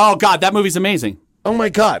you. Oh, God, that movie's amazing. Oh my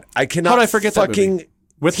God. I cannot How did I forget that fucking, movie?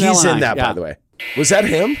 Withnail he's and in I, that, yeah. by the way. Was that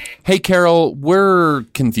him? Hey, Carol, we're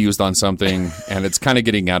confused on something, and it's kind of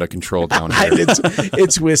getting out of control down here.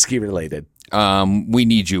 It's whiskey related. We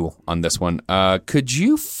need you on this one. Could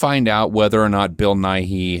you find out whether or not Bill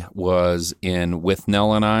Nighy was in With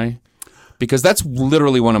Nell and I? Because that's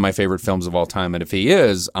literally one of my favorite films of all time, and if he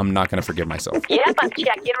is, I'm not going to forgive myself. Yep, I'm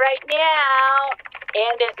checking right now.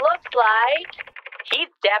 And it looks like he's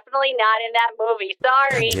definitely not in that movie.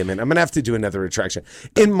 Sorry. Damn it. I'm going to have to do another retraction.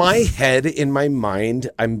 In my head, in my mind,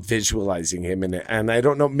 I'm visualizing him in it, and I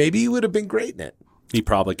don't know. Maybe he would have been great in it. He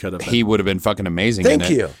probably could have been. He would have been fucking amazing Thank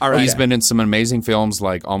in it. you. All right. He's been in some amazing films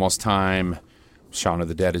like Almost Time, Shaun of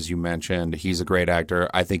the Dead, as you mentioned. He's a great actor.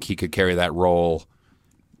 I think he could carry that role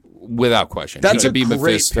without question. That's he a could be great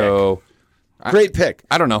Mephisto. Great pick.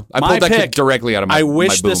 I don't know. I My pulled that pick. kid directly out of my I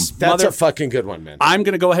wish my boom. this- That's Mother- a fucking good one, man. I'm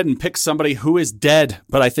going to go ahead and pick somebody who is dead,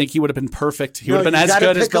 but I think he would have been perfect. He No, would have been you as gotta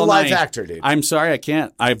good as pick a Bill live Nighy. actor, dude. I'm sorry, I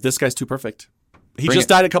can't. This guy's too perfect. He Bring just it.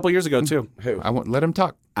 died a couple years ago, too. Who? I won't let him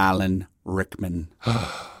talk. Alan Rickman.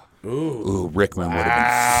 Ooh, Rickman would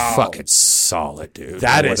have been fucking solid, dude.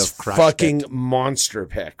 That would is have crushed fucking monster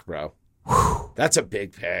pick, bro. That's a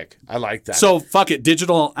big pick. I like that. So, fuck it.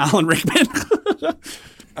 Digital Alan Rickman.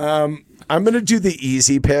 I'm going to do the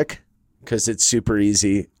easy pick because it's super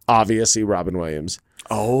easy. Obviously, Robin Williams.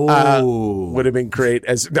 Would have been great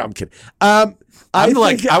as. No, I'm kidding.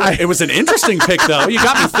 It was an interesting pick, though. You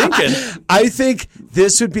got me thinking. I think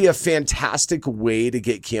this would be a fantastic way to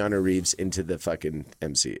get Keanu Reeves into the fucking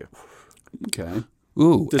MCU. Okay.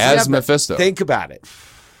 Ooh, Does he as have that- Mephisto. Think about it.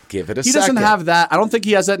 Give it a He second. doesn't have that. I don't think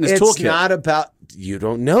he has that in his It's toolkit. not about. You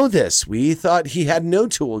don't know this. We thought he had no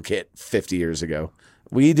toolkit 50 years ago.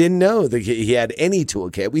 We didn't know that he had any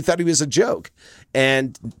toolkit. We thought he was a joke.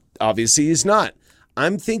 And obviously he's not.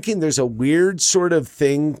 I'm thinking there's a weird sort of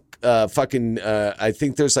thing. I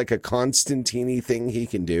think there's like a Constantine thing he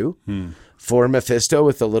can do for Mephisto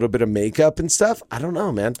with a little bit of makeup and stuff. I don't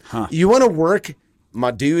know, man. You want to work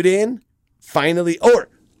my dude in finally,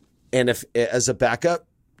 and if as a backup,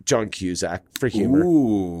 John Cusack for humor.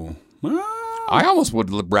 Ooh. I almost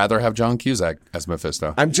would rather have John Cusack as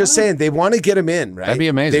Mephisto. I'm just saying they want to get him in, right? That'd be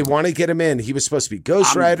amazing. They want to get him in. He was supposed to be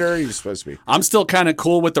Ghost Rider. He was supposed to be. I'm still kind of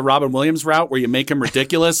cool with the Robin Williams route where you make him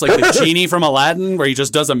ridiculous, like the genie from Aladdin, where he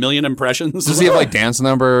just does a million impressions. Does he have like dance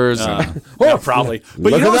numbers? Yeah, probably. But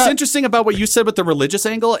Look you know at what's that. interesting about what you said with the religious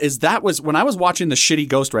angle is that was when I was watching the shitty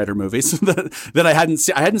Ghost Rider movies that I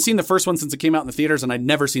hadn't seen the first one since it came out in the theaters, and I'd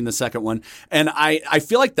never seen the second one. And I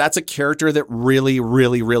feel like that's a character that really,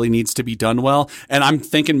 really, really needs to be done well. And I'm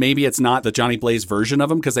thinking maybe it's not the Johnny Blaze version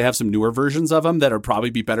of him because they have some newer versions of him that would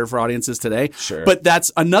probably be better for audiences today. Sure. But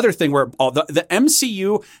that's another thing where the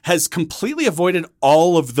MCU has completely avoided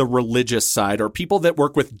all of the religious side or people that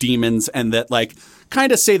work with demons and that like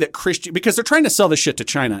kind of say that Christian, because they're trying to sell this shit to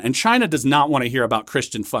China, and China does not want to hear about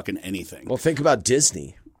Christian fucking anything. Well, think about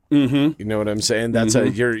Disney. Mm-hmm. You know what I'm saying? That's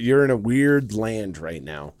you're in a weird land right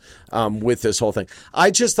now with this whole thing.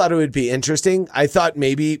 I just thought it would be interesting. I thought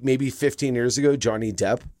maybe 15 years ago Johnny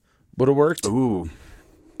Depp would have worked. Ooh.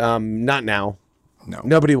 Not now. No.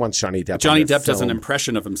 Nobody wants Johnny Depp. Johnny on their Depp does an film.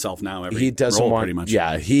 impression of himself now every He doesn't role want. pretty much.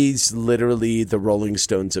 Yeah, he's literally the Rolling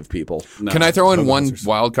Stones of people. No. Can I throw in one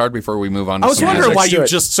wild card before we move on? I was some wondering music? why Let's do you it.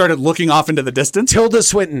 just started looking off into the distance. Tilda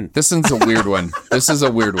Swinton. This is a weird one. This is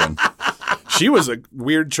a weird one. She was a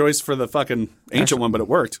weird choice for the fucking ancient one, but it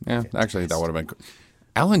worked. Yeah, actually, that would have been cool.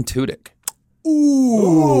 Alan Tudyk.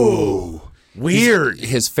 Ooh. Weird.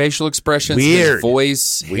 His facial expressions, Weird. his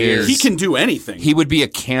voice. Weird. He can do anything. He would be a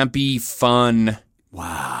campy, fun,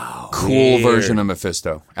 cool version of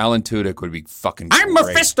Mephisto. Alan Tudyk would be fucking great. I'm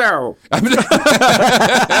Mephisto! Do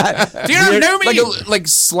you know me? Like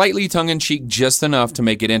slightly tongue-in-cheek, just enough to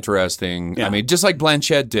make it interesting. Yeah. I mean, just like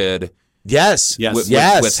Blanchett did. Yes. With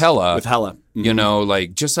Hela. With Hela. Mm-hmm. You know,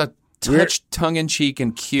 like just a touch tongue-in-cheek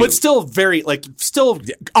and cute. But still still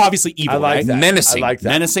obviously evil, I like right? that. Menacing. I like that.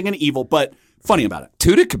 Menacing and evil, but funny about it.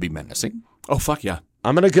 Tudyk could be menacing. Oh, fuck yeah.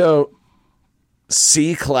 I'm going to go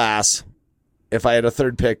C-class if I had a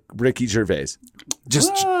third pick, Ricky Gervais.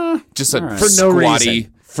 Just a For no squatty,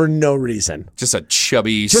 reason. For no reason. just a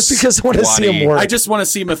chubby, Just because I want to see him squatty, work. I just want to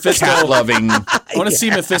see Mephisto. cat-loving. I want to see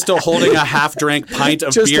Mephisto holding a half-drank pint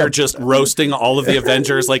of Just beer, a- just roasting all of the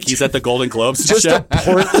Avengers like he's at the Golden Globes. Just a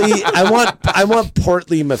portly. I want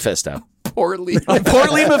portly Mephisto. Poorly.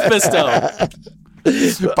 portly Mephisto.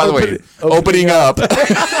 By the way, opening up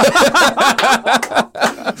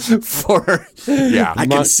for I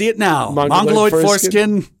can see it now. Mongoloid Mongoloid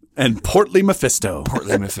foreskin. foreskin and portly Mephisto.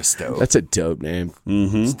 Portly Mephisto. That's a dope name.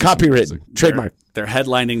 Mm-hmm. Copywritten, trademark. They're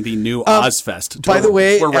headlining the new Ozfest. By the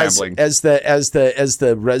way, We're as rambling.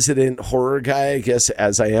 the resident horror guy, I guess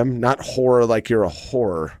as I am, not horror like you're a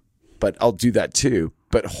whore, but I'll do that too.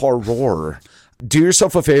 But horror. Do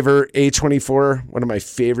yourself a favor, A24, one of my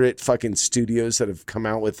favorite fucking studios that have come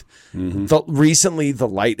out with recently The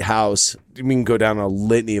Lighthouse. I mean, go down a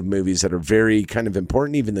litany of movies that are very kind of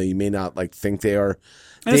important, even though you may not like think they are.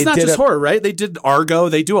 And it's not just horror, right? They did Argo.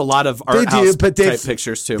 They do a lot of art house type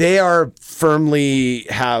pictures too. They are firmly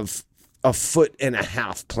have a foot and a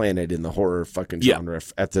half planted in the horror fucking genre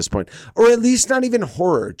at this point, or at least not even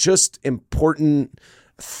horror, just important,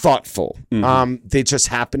 thoughtful. They just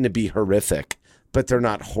happen to be horrific, but they're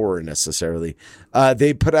not horror necessarily.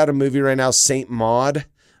 They put out a movie right now, Saint Maud,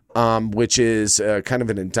 which is kind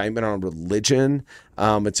of an indictment on religion.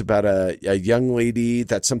 It's about a young lady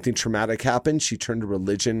that something traumatic happened. She turned to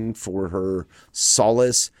religion for her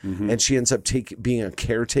solace, and she ends up being a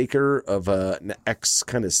caretaker of an ex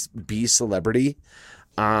kind of B celebrity.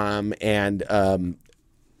 It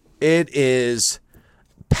is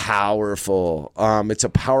powerful. It's a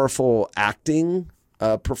powerful acting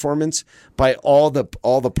performance by all the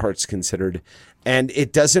parts considered. And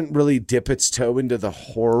it doesn't really dip its toe into the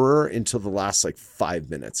horror until the last 5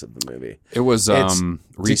 minutes of the movie. It was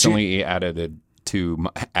recently added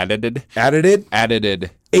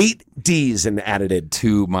 8 D's and added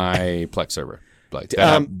to my Plex server. Are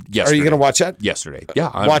you going to watch that? Yesterday. Yeah,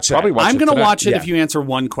 I'm going to watch it if you answer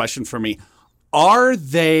one question for me. Are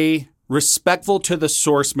they respectful to the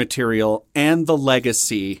source material and the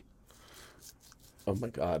legacy? Oh my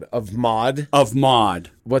God. Of Maud.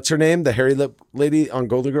 What's her name? The hairy lip lady on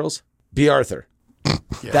Golden Girls? B. Arthur.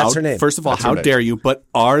 That's her name. First of all, how dare you? But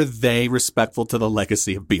are they respectful to the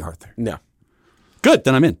legacy of B. Arthur? No. Good,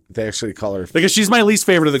 then I'm in. They actually call her. Because she's my least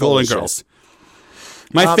favorite of the Golden Girls.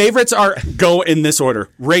 My favorites go in this order.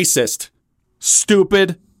 Racist,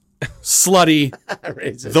 stupid, slutty.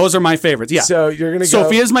 Those are my favorites. Yeah. So you're going to go.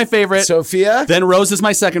 Sophia's my favorite. Sophia. Then Rose is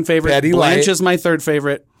my second favorite. Betty Blanche White. is my third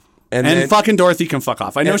favorite. And then, fucking Dorothy can fuck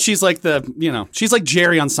off. I know she's like she's like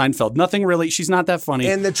Jerry on Seinfeld. Nothing really, she's not that funny.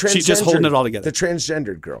 And she's just holding it all together. The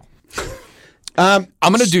transgendered girl. I'm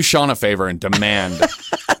going to do Sean a favor and demand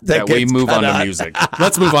that we move on to music.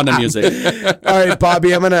 Let's move on to music. All right,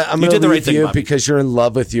 Bobby, I'm gonna leave you Bobby. because you're in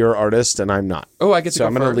love with your artist and I'm not. Oh, I get to go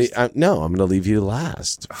I'm gonna first. I'm gonna leave you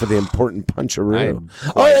last for the important puncheroo.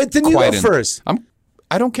 All right, then you go first.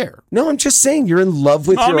 I don't care. No, I'm just saying you're in love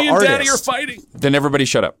with Mommy your and artist. Daddy are fighting. Then everybody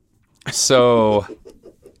shut up. So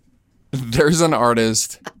there's an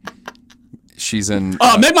artist. She's in.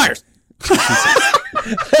 Meg Myers. Sorry,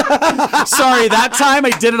 that time I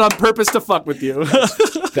did it on purpose to fuck with you.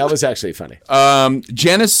 That was actually funny.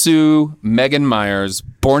 Janice Sue Megan Myers,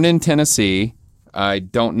 born in Tennessee. I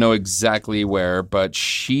don't know exactly where, but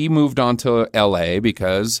she moved on to L.A.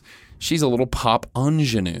 because she's a little pop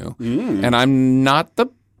ingenue. And I'm not the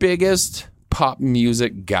biggest pop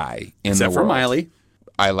music guy in Except the world. for Miley.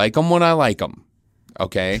 I like them when I like them.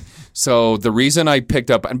 Okay? So the reason I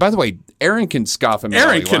picked up... And by the way, Aaron can scoff at me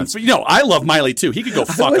all he wants. I love Miley too. He could go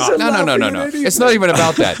fuck off. No. It's not even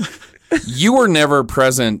about that. You were never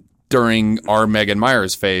present during our Megan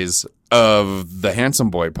Myers phase of the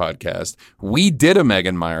Handsome Boy podcast. We did a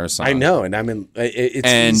Megan Myers song. I know, and it's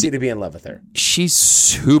easy to be in love with her. She's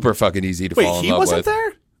super fucking easy to fall in love with. Wait, he wasn't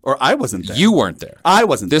there? Or I wasn't there. You weren't there. I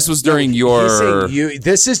wasn't. This there. was during He's your. saying you.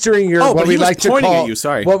 This is during your Oh, what but we he was like to pointing call at you,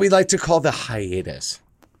 sorry. what we like to call the hiatus.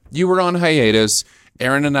 You were on hiatus.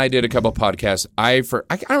 Aaron and I did a couple podcasts. I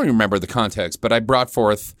don't remember the context, but I brought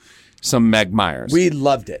forth some Meg Myers. We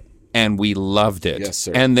loved it. And we loved it. Yes,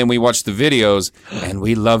 sir. And then we watched the videos, and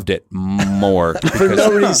we loved it more. For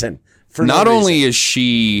no reason. Not only is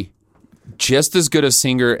she just as good a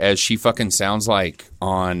singer as she fucking sounds like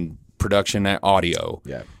on production and audio,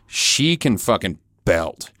 she can fucking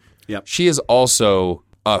belt. Yep. She is also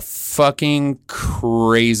a fucking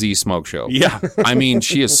crazy smoke show. Yeah. I mean,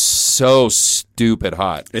 she is so stupid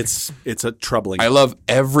hot. It's a troubling. I love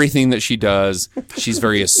everything that she does. She's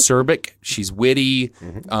very acerbic. She's witty.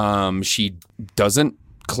 She doesn't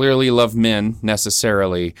clearly love men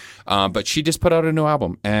necessarily, but she just put out a new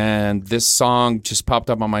album, and this song just popped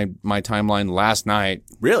up on my timeline last night.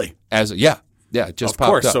 Really? Yeah, it just popped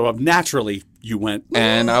up. Of course. So naturally, you went,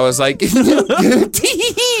 and I was like,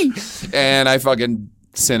 and I fucking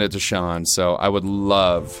sent it to Sean. So I would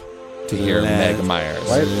love to hear Meg Myers.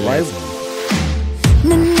 Why?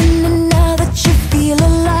 Now that you feel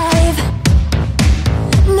alive,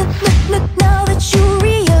 now that you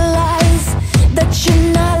realize that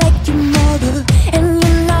you're not like your mother and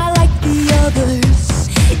you're not like the others.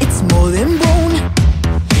 It's more than bone,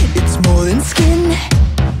 it's more than skin.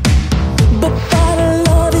 But that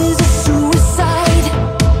love is a suicide.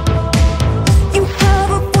 You have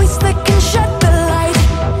a voice that can shut the light.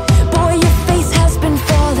 Boy, your face has been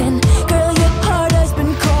falling. Girl, your heart has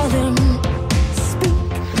been calling. Speak.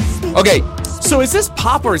 Okay. So is this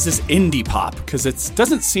pop or is this indie pop? Because it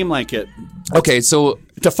doesn't seem like it. Okay, so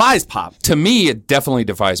it defies pop. To me, it definitely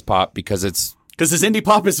defies pop because it's... Because this indie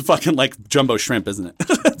pop is fucking like jumbo shrimp, isn't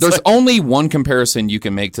it? There's only one comparison you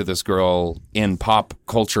can make to this girl in pop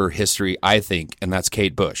culture history, I think, and that's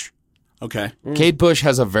Kate Bush. Okay. Kate Bush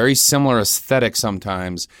has a very similar aesthetic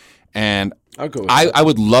sometimes, and I'll go with I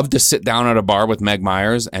would love to sit down at a bar with Meg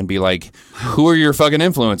Myers and be like, who are your fucking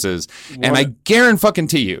influences? And I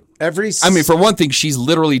guarantee you, I mean, for one thing, she's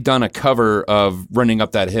literally done a cover of Running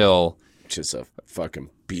Up That Hill. Which is a fucking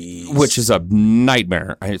beast. Which is a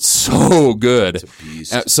nightmare. It's so good. It's a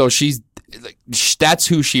beast. So that's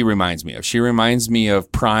who she reminds me of. She reminds me of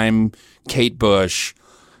prime Kate Bush,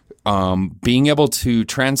 being able to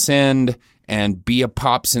transcend and be a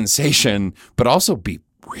pop sensation, but also be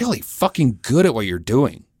really fucking good at what you're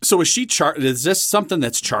doing. So is this something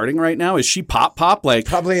that's charting right now? Is she pop? Like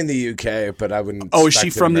probably in the UK, but I wouldn't. Oh, is she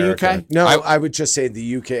expect from in the America. UK? No, I would just say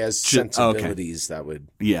the UK has sensibilities that would.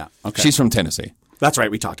 Yeah, okay. She's from Tennessee. That's right.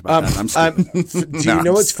 We talked about that. Do you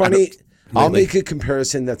know what's funny? I'll make a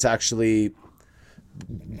comparison that's actually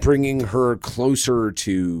bringing her closer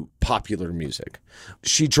to popular music.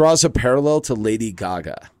 She draws a parallel to Lady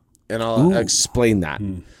Gaga, and I'll explain that.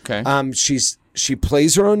 Okay. She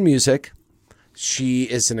plays her own music. She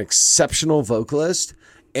is an exceptional vocalist,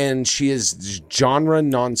 and she is genre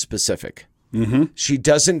non-specific. Mm-hmm. She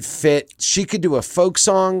doesn't fit. She could do a folk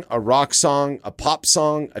song, a rock song, a pop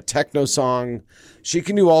song, a techno song. She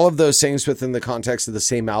can do all of those things within the context of the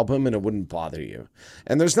same album, and it wouldn't bother you.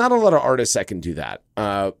 And there's not a lot of artists that can do that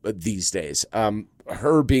these days.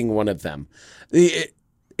 Her being one of them.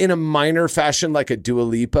 In a minor fashion, like a Dua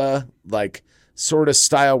Lipa, like sort of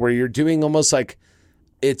style where you're doing almost like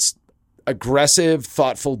it's aggressive,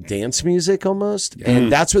 thoughtful dance music almost.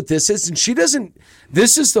 And that's what this is. And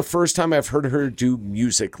this is the first time I've heard her do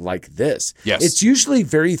music like this. Yes. It's usually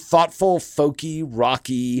very thoughtful, folky,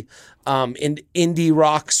 rocky, and indie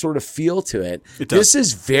rock sort of feel to it. This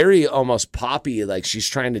is very almost poppy, like she's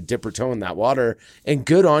trying to dip her toe in that water. And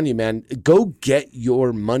good on you, man. Go get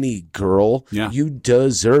your money, girl. Yeah. You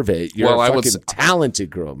deserve it. You're Well, a fucking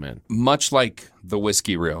talented girl, man. Much like the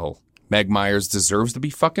whiskey reel, Meg Myers deserves to be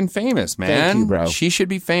fucking famous, man. Thank you, bro. She should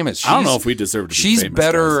be famous. I don't know if we deserve to be famous. She's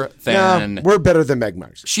better than... Yeah, we're better than Meg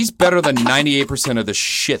Myers. She's better than 98% of the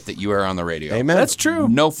shit that you air on the radio. Amen. That's true.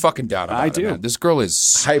 No fucking doubt about it. I do. Man. This girl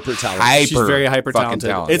is Hyper talented. She's very hyper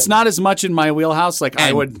talented. It's not as much in my wheelhouse. Like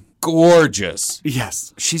I would. Gorgeous.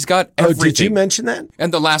 Yes. She's got everything. Oh, did you mention that?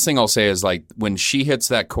 And the last thing I'll say is like when she hits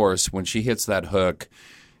that chorus, when she hits that hook,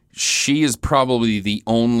 she is probably the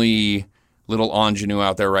only little ingenue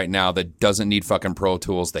out there right now that doesn't need fucking Pro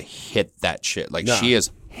Tools to hit that shit. Like she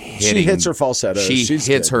is hitting. She hits her falsetto. She She's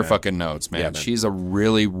hits good, her man. fucking notes, man. Yeah, man. She's a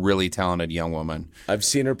really, really talented young woman. I've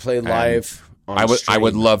seen her play live. On I would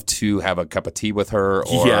stream. love to have a cup of tea with her,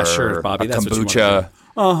 or Yeah, sure, Bobby, a that's what you kombucha,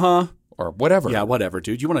 Uh huh. or whatever. Yeah, whatever,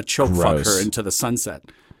 dude. You want to choke fuck her into the sunset.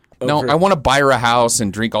 No, I want to buy her a house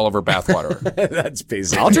and drink all of her bathwater. That's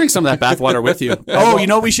basic. I'll drink some of that bathwater with you. Oh, you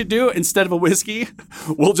know what we should do? Instead of a whiskey,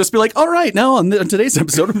 we'll just be like, all right, now on today's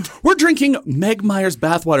episode, we're drinking Meg Meyer's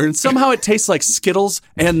bathwater, and somehow it tastes like Skittles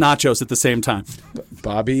and nachos at the same time.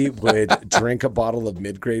 Bobby would drink a bottle of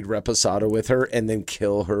mid-grade Reposado with her and then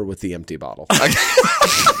kill her with the empty bottle.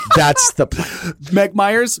 That's the plan. Meg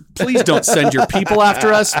Myers, please don't send your people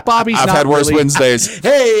after us. Bobby's I've not had worse really, Wednesdays.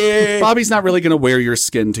 Hey! Bobby's not really going to wear your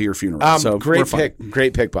skin to your funeral. So great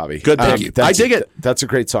pick, Bobby. Good pick. I dig it. That's a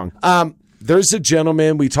great song. There's a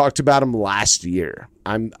gentleman, we talked about him last year.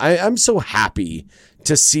 I'm so happy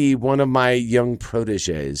to see one of my young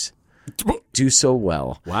proteges do so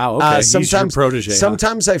well. Wow. Okay. He's your protege.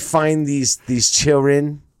 Sometimes I find these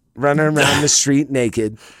children running around the street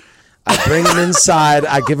naked. I bring them inside.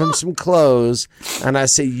 I give them some clothes, and I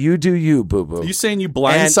say, "You do you, boo boo." You saying you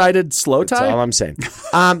blindsided Slow Tie? That's all I'm saying.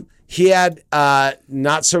 He had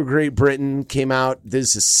Not So Great Britain came out. This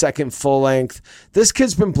is his second full length. This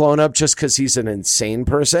kid's been blown up just because he's an insane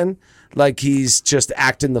person. Like he's just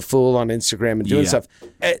acting the fool on Instagram and doing stuff.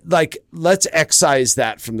 Like, let's excise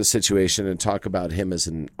that from the situation and talk about him as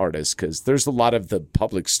an artist, because there's a lot of the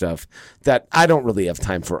public stuff that I don't really have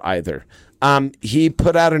time for either. He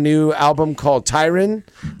put out a new album called Tyron.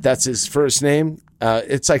 That's his first name.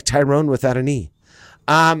 It's like Tyrone without an E.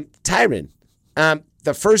 Tyron.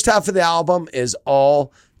 The first half of the album is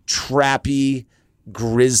all trappy,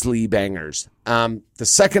 grisly bangers. The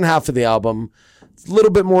second half of the album, a little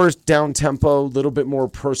bit more down tempo, a little bit more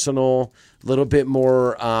personal, a little bit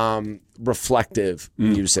more reflective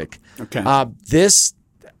music. Okay. This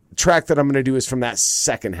track that I'm going to do is from that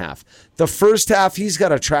second half. The first half, he's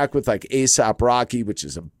got a track with like A$AP Rocky, which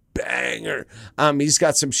is a banger. He's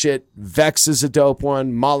got some shit. Vex is a dope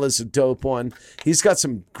one. Mala's a dope one. He's got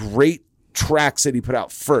some great tracks that he put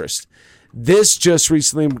out first. This just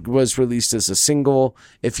recently was released as a single.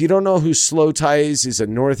 If you don't know who Slow Tie is, he's a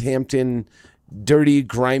Northampton dirty,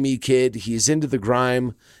 grimy kid. He's into the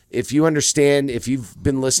grime. If you understand, if you've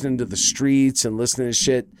been listening to the streets and listening to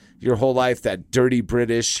shit your whole life, that dirty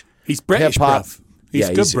British He's British, hip-hop. bruv. He's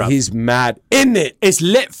good, bruv. He's mad. In it. It's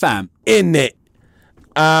lit, fam. In it.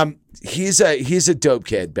 He's a dope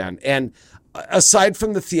kid, man. And aside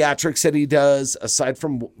from the theatrics that he does, aside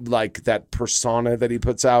from like that persona that he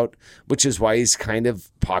puts out, which is why he's kind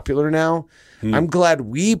of popular now, I'm glad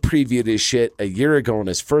we previewed his shit a year ago on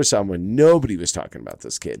his first album when nobody was talking about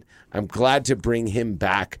this kid. I'm glad to bring him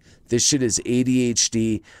back. This shit is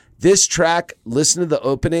ADHD. This track, listen to the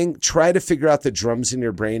opening, try to figure out the drums in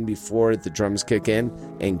your brain before the drums kick in,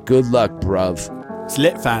 and good luck, bruv. It's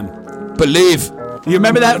lit, fam. Believe. You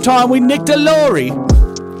remember that time we nicked a lorry?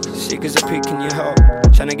 Sick as a pig, can you help?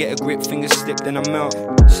 Tryna get a grip, fingers slipped and I'm out.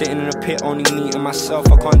 Sitting in a pit, only me and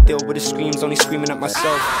myself. I can't deal with the screams, only screaming at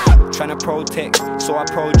myself. Tryna protect, so I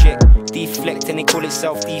project. Deflect and they call it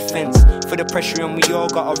self-defense. For the pressure and we all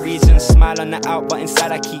got our reasons. Smile on the out, but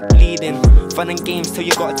inside I keep bleeding. Fun and games till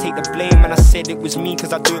you gotta take the blame. And I said it was me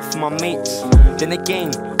cause I do it for my mates. Then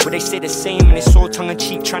again, but they say the same and it's all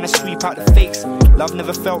tongue-in-cheek, trying to sweep out the fakes. Love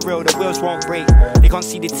never felt real, the wheels won't break. They can't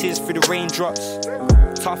see the tears through the raindrops.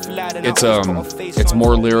 It's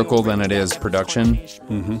more lyrical than it is production.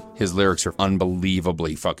 His lyrics are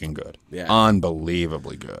unbelievably fucking good. Yeah.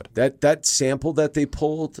 Unbelievably good. That sample that they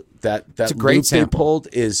pulled, that It's a great loop they sample. pulled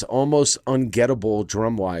is almost ungettable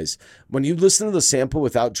drum wise. When you listen to the sample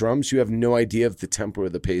without drums, you have no idea of the tempo or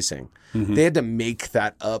the pacing. They had to make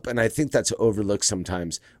that up, and I think that's overlooked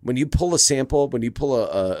sometimes. When you pull a sample, when you pull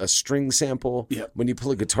a string sample, when you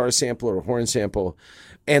pull a guitar sample or a horn sample,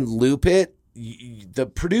 and loop it, the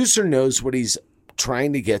producer knows what he's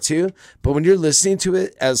trying to get to, but when you're listening to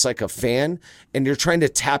it as like a fan and you're trying to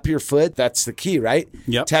tap your foot, that's the key, right?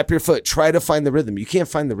 Yep. Tap your foot, try to find the rhythm. You can't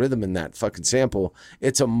find the rhythm in that fucking sample.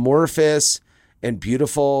 It's amorphous and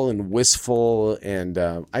beautiful and wistful, and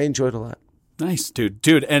I enjoyed it a lot. Nice,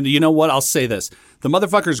 dude. And you know what? I'll say this. The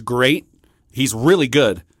motherfucker's great. He's really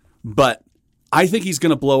good, but I think he's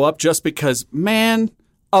going to blow up just because, man,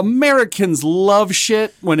 Americans love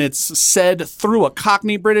shit when it's said through a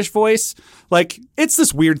Cockney British voice. Like, it's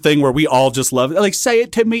this weird thing where we all just love it. Like, say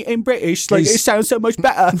it to me in British. Like, it sounds so much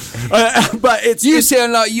better. But it's... You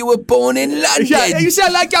sound like you were born in London. Yeah, you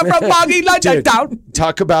sound like you're from Boggy London, Dude, down.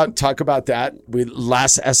 Talk about that.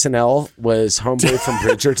 Last SNL was Homeboy from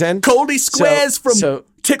Bridgerton. Coldy Squares from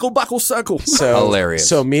Tickle Buckle Circle. Hilarious.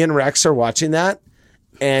 So me and Rex are watching that,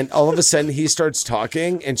 and all of a sudden he starts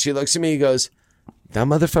talking, and she looks at me and goes, "That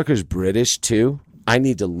motherfucker's British too. I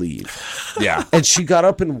need to leave." Yeah. And she got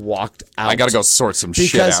up and walked out. I got to go sort some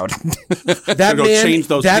shit out. That Go change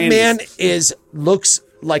those man panties. looks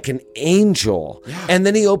like an angel. Yeah. And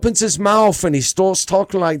then he opens his mouth and he starts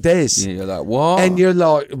talking like this. Yeah, you're like, what? And you're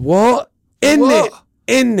like, what?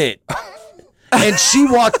 In it. And she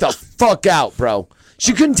walked the fuck out, bro.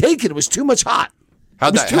 She couldn't take it. It was too much hot.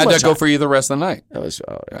 How'd that go for you the rest of the night? It was,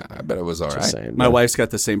 I bet it was all right. Saying, my wife's got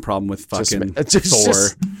the same problem with fucking Thor.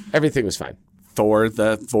 Everything was fine. Thor,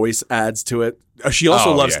 the voice adds to it. She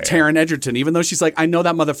also loves Taron Egerton, even though she's like, I know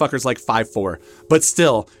that motherfucker's like 5'4", but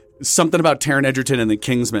still, something about Taron Egerton and the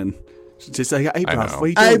Kingsman. She's just like, hey, bro, what are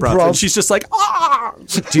you doing, bro? And she's just like, ah.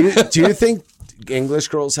 Do you think English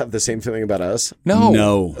girls have the same feeling about us?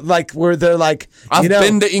 No. Like, where they're like, I've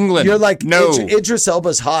been to England. You're like, no. Idris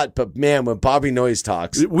Elba's hot, but man, when Bobby Noyes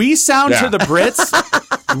talks. We sound to the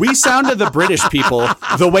Brits, we sound to the British people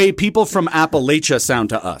the way people from Appalachia sound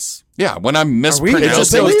to us. Yeah, when I'm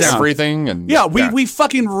mispronouncing everything. And we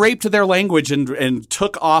fucking raped their language and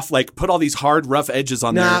took off, like, put all these hard, rough edges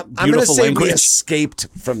on their beautiful I'm gonna say language. we escaped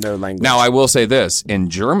from their language. Now, I will say this. In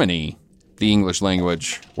Germany, the English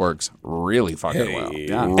language works really fucking well.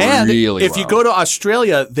 Yeah. And if you go to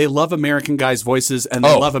Australia, they love American guys' voices and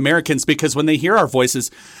they love Americans because when they hear our voices,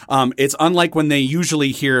 it's unlike when they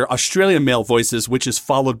usually hear Australian male voices, which is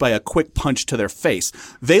followed by a quick punch to their face.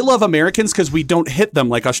 They love Americans because we don't hit them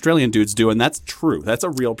like Australian dudes do, and that's true. That's a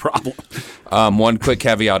real problem. One quick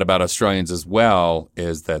caveat about Australians as well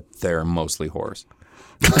is that they're mostly whores.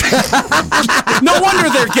 No wonder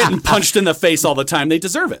they're getting punched in the face all the time. They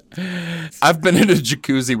deserve it. I've been in a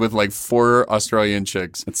jacuzzi with like 4 Australian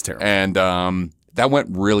chicks. That's terrible. And that went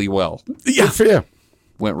really well. Yeah. Good for you.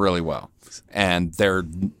 Went really well. And they're,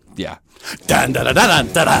 yeah. So they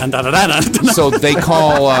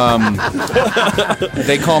call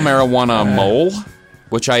marijuana mole,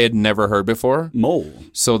 which I had never heard before. Mole.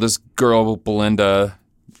 So this girl, Belinda,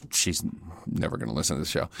 she's never going to listen to this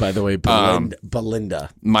show. By the way, Belinda.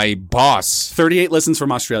 My boss. 38 listens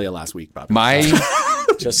from Australia last week, Bobby. My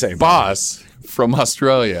just saying, boss from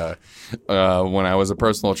Australia, when I was a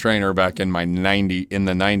personal trainer back in the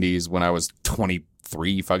 90s, when I was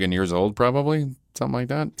 23 fucking years old, probably. Something like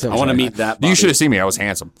that. I want to meet that, Bobby. You should have seen me. I was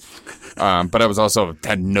handsome. But I was also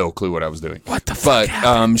had no clue what I was doing. What the fuck?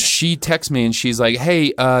 But she texts me and she's like,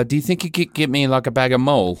 hey, do you think you could get me like a bag of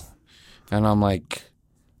mole? And I'm like,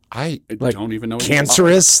 I don't even know what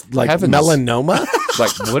cancerous, like melanoma.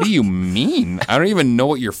 Like, what do you mean? I don't even know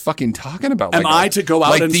what you're fucking talking about. Am I to go out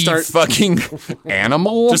like and the start fucking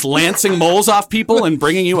animal? Just lancing moles off people and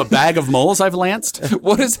bringing you a bag of moles I've lanced?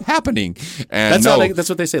 What is happening? And that's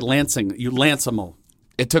what they say, lancing. You lance a mole.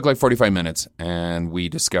 It took like 45 minutes, and we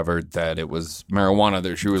discovered that it was marijuana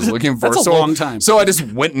that she was looking for. That's a long time. So I just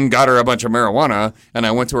went and got her a bunch of marijuana, and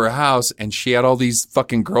I went to her house, and she had all these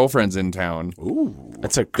fucking girlfriends in town. Ooh,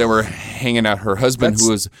 they were hanging out. Her husband,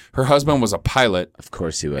 her husband was a pilot. Of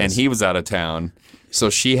course he was. And he was out of town.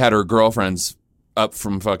 So she had her girlfriends up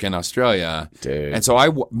from fucking Australia. Dude. And so by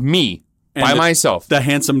myself. The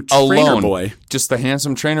handsome trainer alone, boy. Just the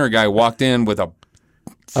handsome trainer guy walked in with a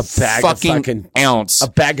bag fucking of fucking ounce. A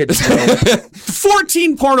bag of dope.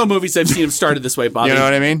 14 porno movies I've seen have started this way, Bobby. You know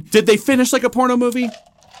what I mean? Did they finish like a porno movie?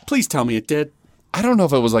 Please tell me it did. I don't know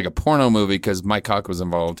if it was like a porno movie because my cock was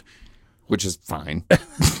involved, which is fine.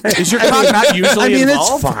 Is your cock not usually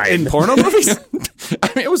involved it's fine. in porno movies? I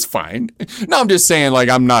mean, it was fine. No, I'm just saying, like,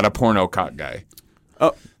 I'm not a porno cock guy.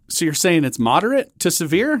 Oh, so you're saying it's moderate to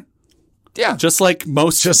severe? Yeah. Just like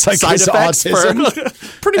most side effects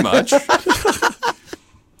autism? Pretty much.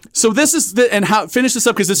 So this is finish this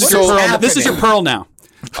up because this is your So pearl. This is your pearl now.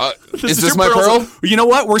 Is this your my pearl? You know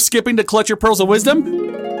what? We're skipping to clutch your pearls of wisdom.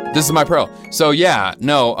 This is my pearl. So yeah,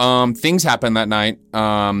 no, things happened that night.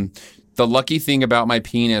 The lucky thing about my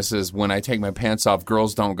penis is when I take my pants off,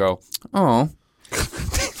 girls don't go, oh.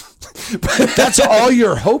 That's all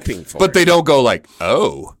you're hoping for. But they don't go like,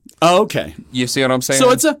 oh. Oh, okay. You see what I'm saying?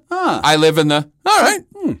 So it's I live in the, all right,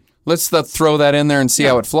 let's throw that in there and see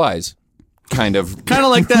how it flies. Kind of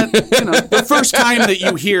like that. The first time that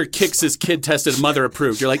you hear Kix is kid tested, mother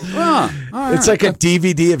approved, you're like, it's like a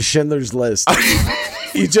DVD of Schindler's List.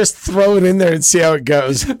 You just throw it in there and see how it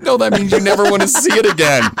goes. No, that means you never want to see it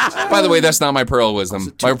again. By the way, that's not my pearl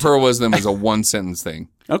wisdom. My pearl wisdom is a 1-sentence thing.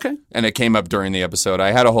 Okay. And it came up during the episode.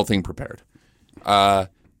 I had a whole thing prepared. Go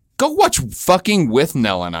watch fucking With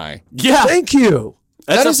Nell and I. Yeah. Thank you.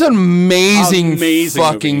 That is an amazing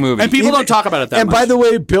fucking movie. And people don't talk about it that much. And by the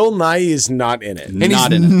way, Bill Nye is not in it. And he's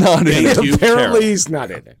not in it. Apparently he's not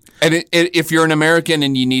in it. And if you're an American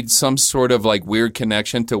and you need some sort of like weird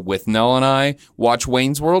connection to With Nell and I, watch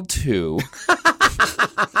Wayne's World 2.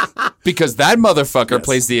 Because that motherfucker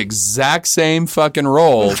plays the exact same fucking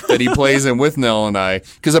role that he plays in With Nell and I.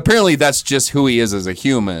 Because apparently that's just who he is as a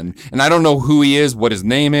human. And I don't know who he is, what his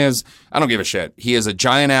name is. I don't give a shit. He has a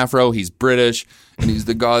giant afro. He's British. And he's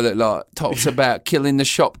the guy that like talks about killing the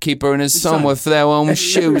shopkeeper and his son with their own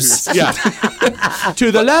shoes. Yeah.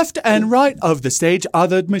 To the left and right of the stage are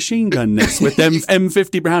the machine gun nests with them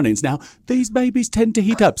M50 Brownings. Now, these babies tend to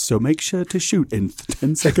heat up, so make sure to shoot in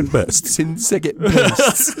 10-second bursts. 10-second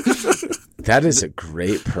bursts. That is a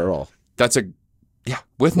great pearl. That's a... Yeah,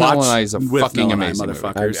 With Nell and I is a fucking amazing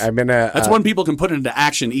movie. I'm gonna. That's one people can put into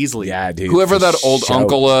action easily. Yeah, dude. Whoever that old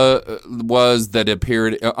uncle was that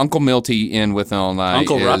appeared, Uncle Milty in With Nell and I,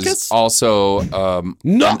 Uncle is Ruckus? Also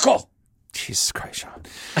Knuckle. Jesus Christ, Sean.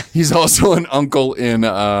 He's also an uncle in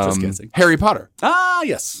Harry Potter. Ah,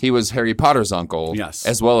 yes. He was Harry Potter's uncle, yes,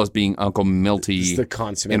 as well as being Uncle Milty the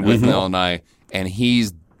consummate in With Nell and I, and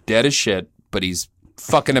he's dead as shit, but he's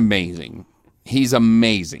fucking amazing. He's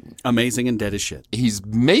amazing. Amazing and dead as shit. He's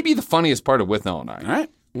maybe the funniest part of With Nell and I. All right.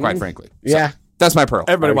 Quite frankly. Yeah. So, that's my pearl.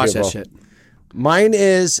 Everybody watch that shit. Mine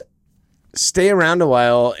is stay around a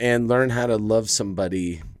while and learn how to love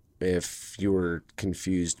somebody if you were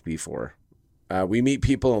confused before. We meet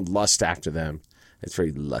people and lust after them. It's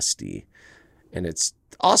very lusty. And it's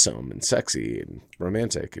awesome and sexy and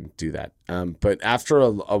romantic and do that. But after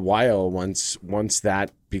a while, once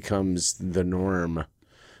that becomes the norm,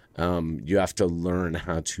 you have to learn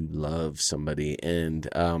how to love somebody, and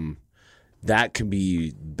that can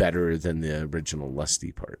be better than the original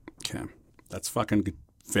lusty part. Okay, that's fucking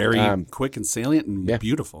very quick and salient and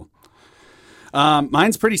beautiful.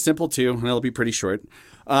 Mine's pretty simple too, and it'll be pretty short.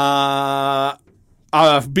 Because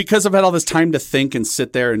I've had all this time to think and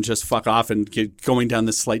sit there and just fuck off and going down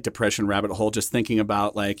this slight depression rabbit hole, just thinking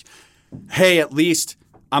about like, hey, at least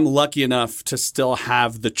I'm lucky enough to still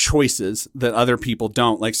have the choices that other people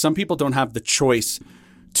don't. Like some people don't have the choice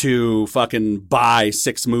to fucking buy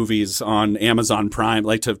 6 movies on Amazon Prime,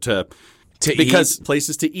 like to because eat.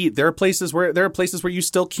 Places to eat. There are places where you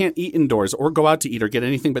still can't eat indoors or go out to eat or get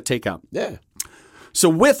anything but takeout. Yeah. So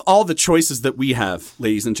with all the choices that we have,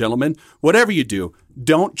 ladies and gentlemen, whatever you do,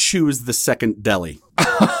 don't choose the second deli.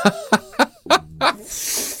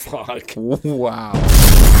 Fuck. Wow.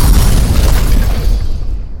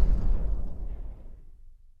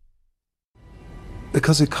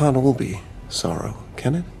 Because it can't all be sorrow,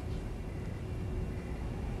 can it?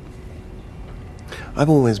 I've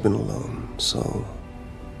always been alone, so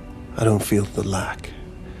I don't feel the lack.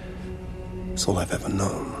 It's all I've ever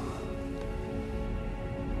known.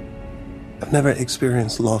 I've never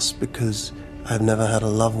experienced loss because I've never had a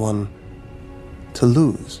loved one to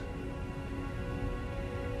lose.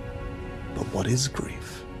 But what is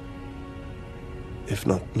grief, if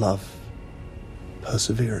not love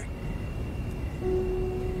persevering?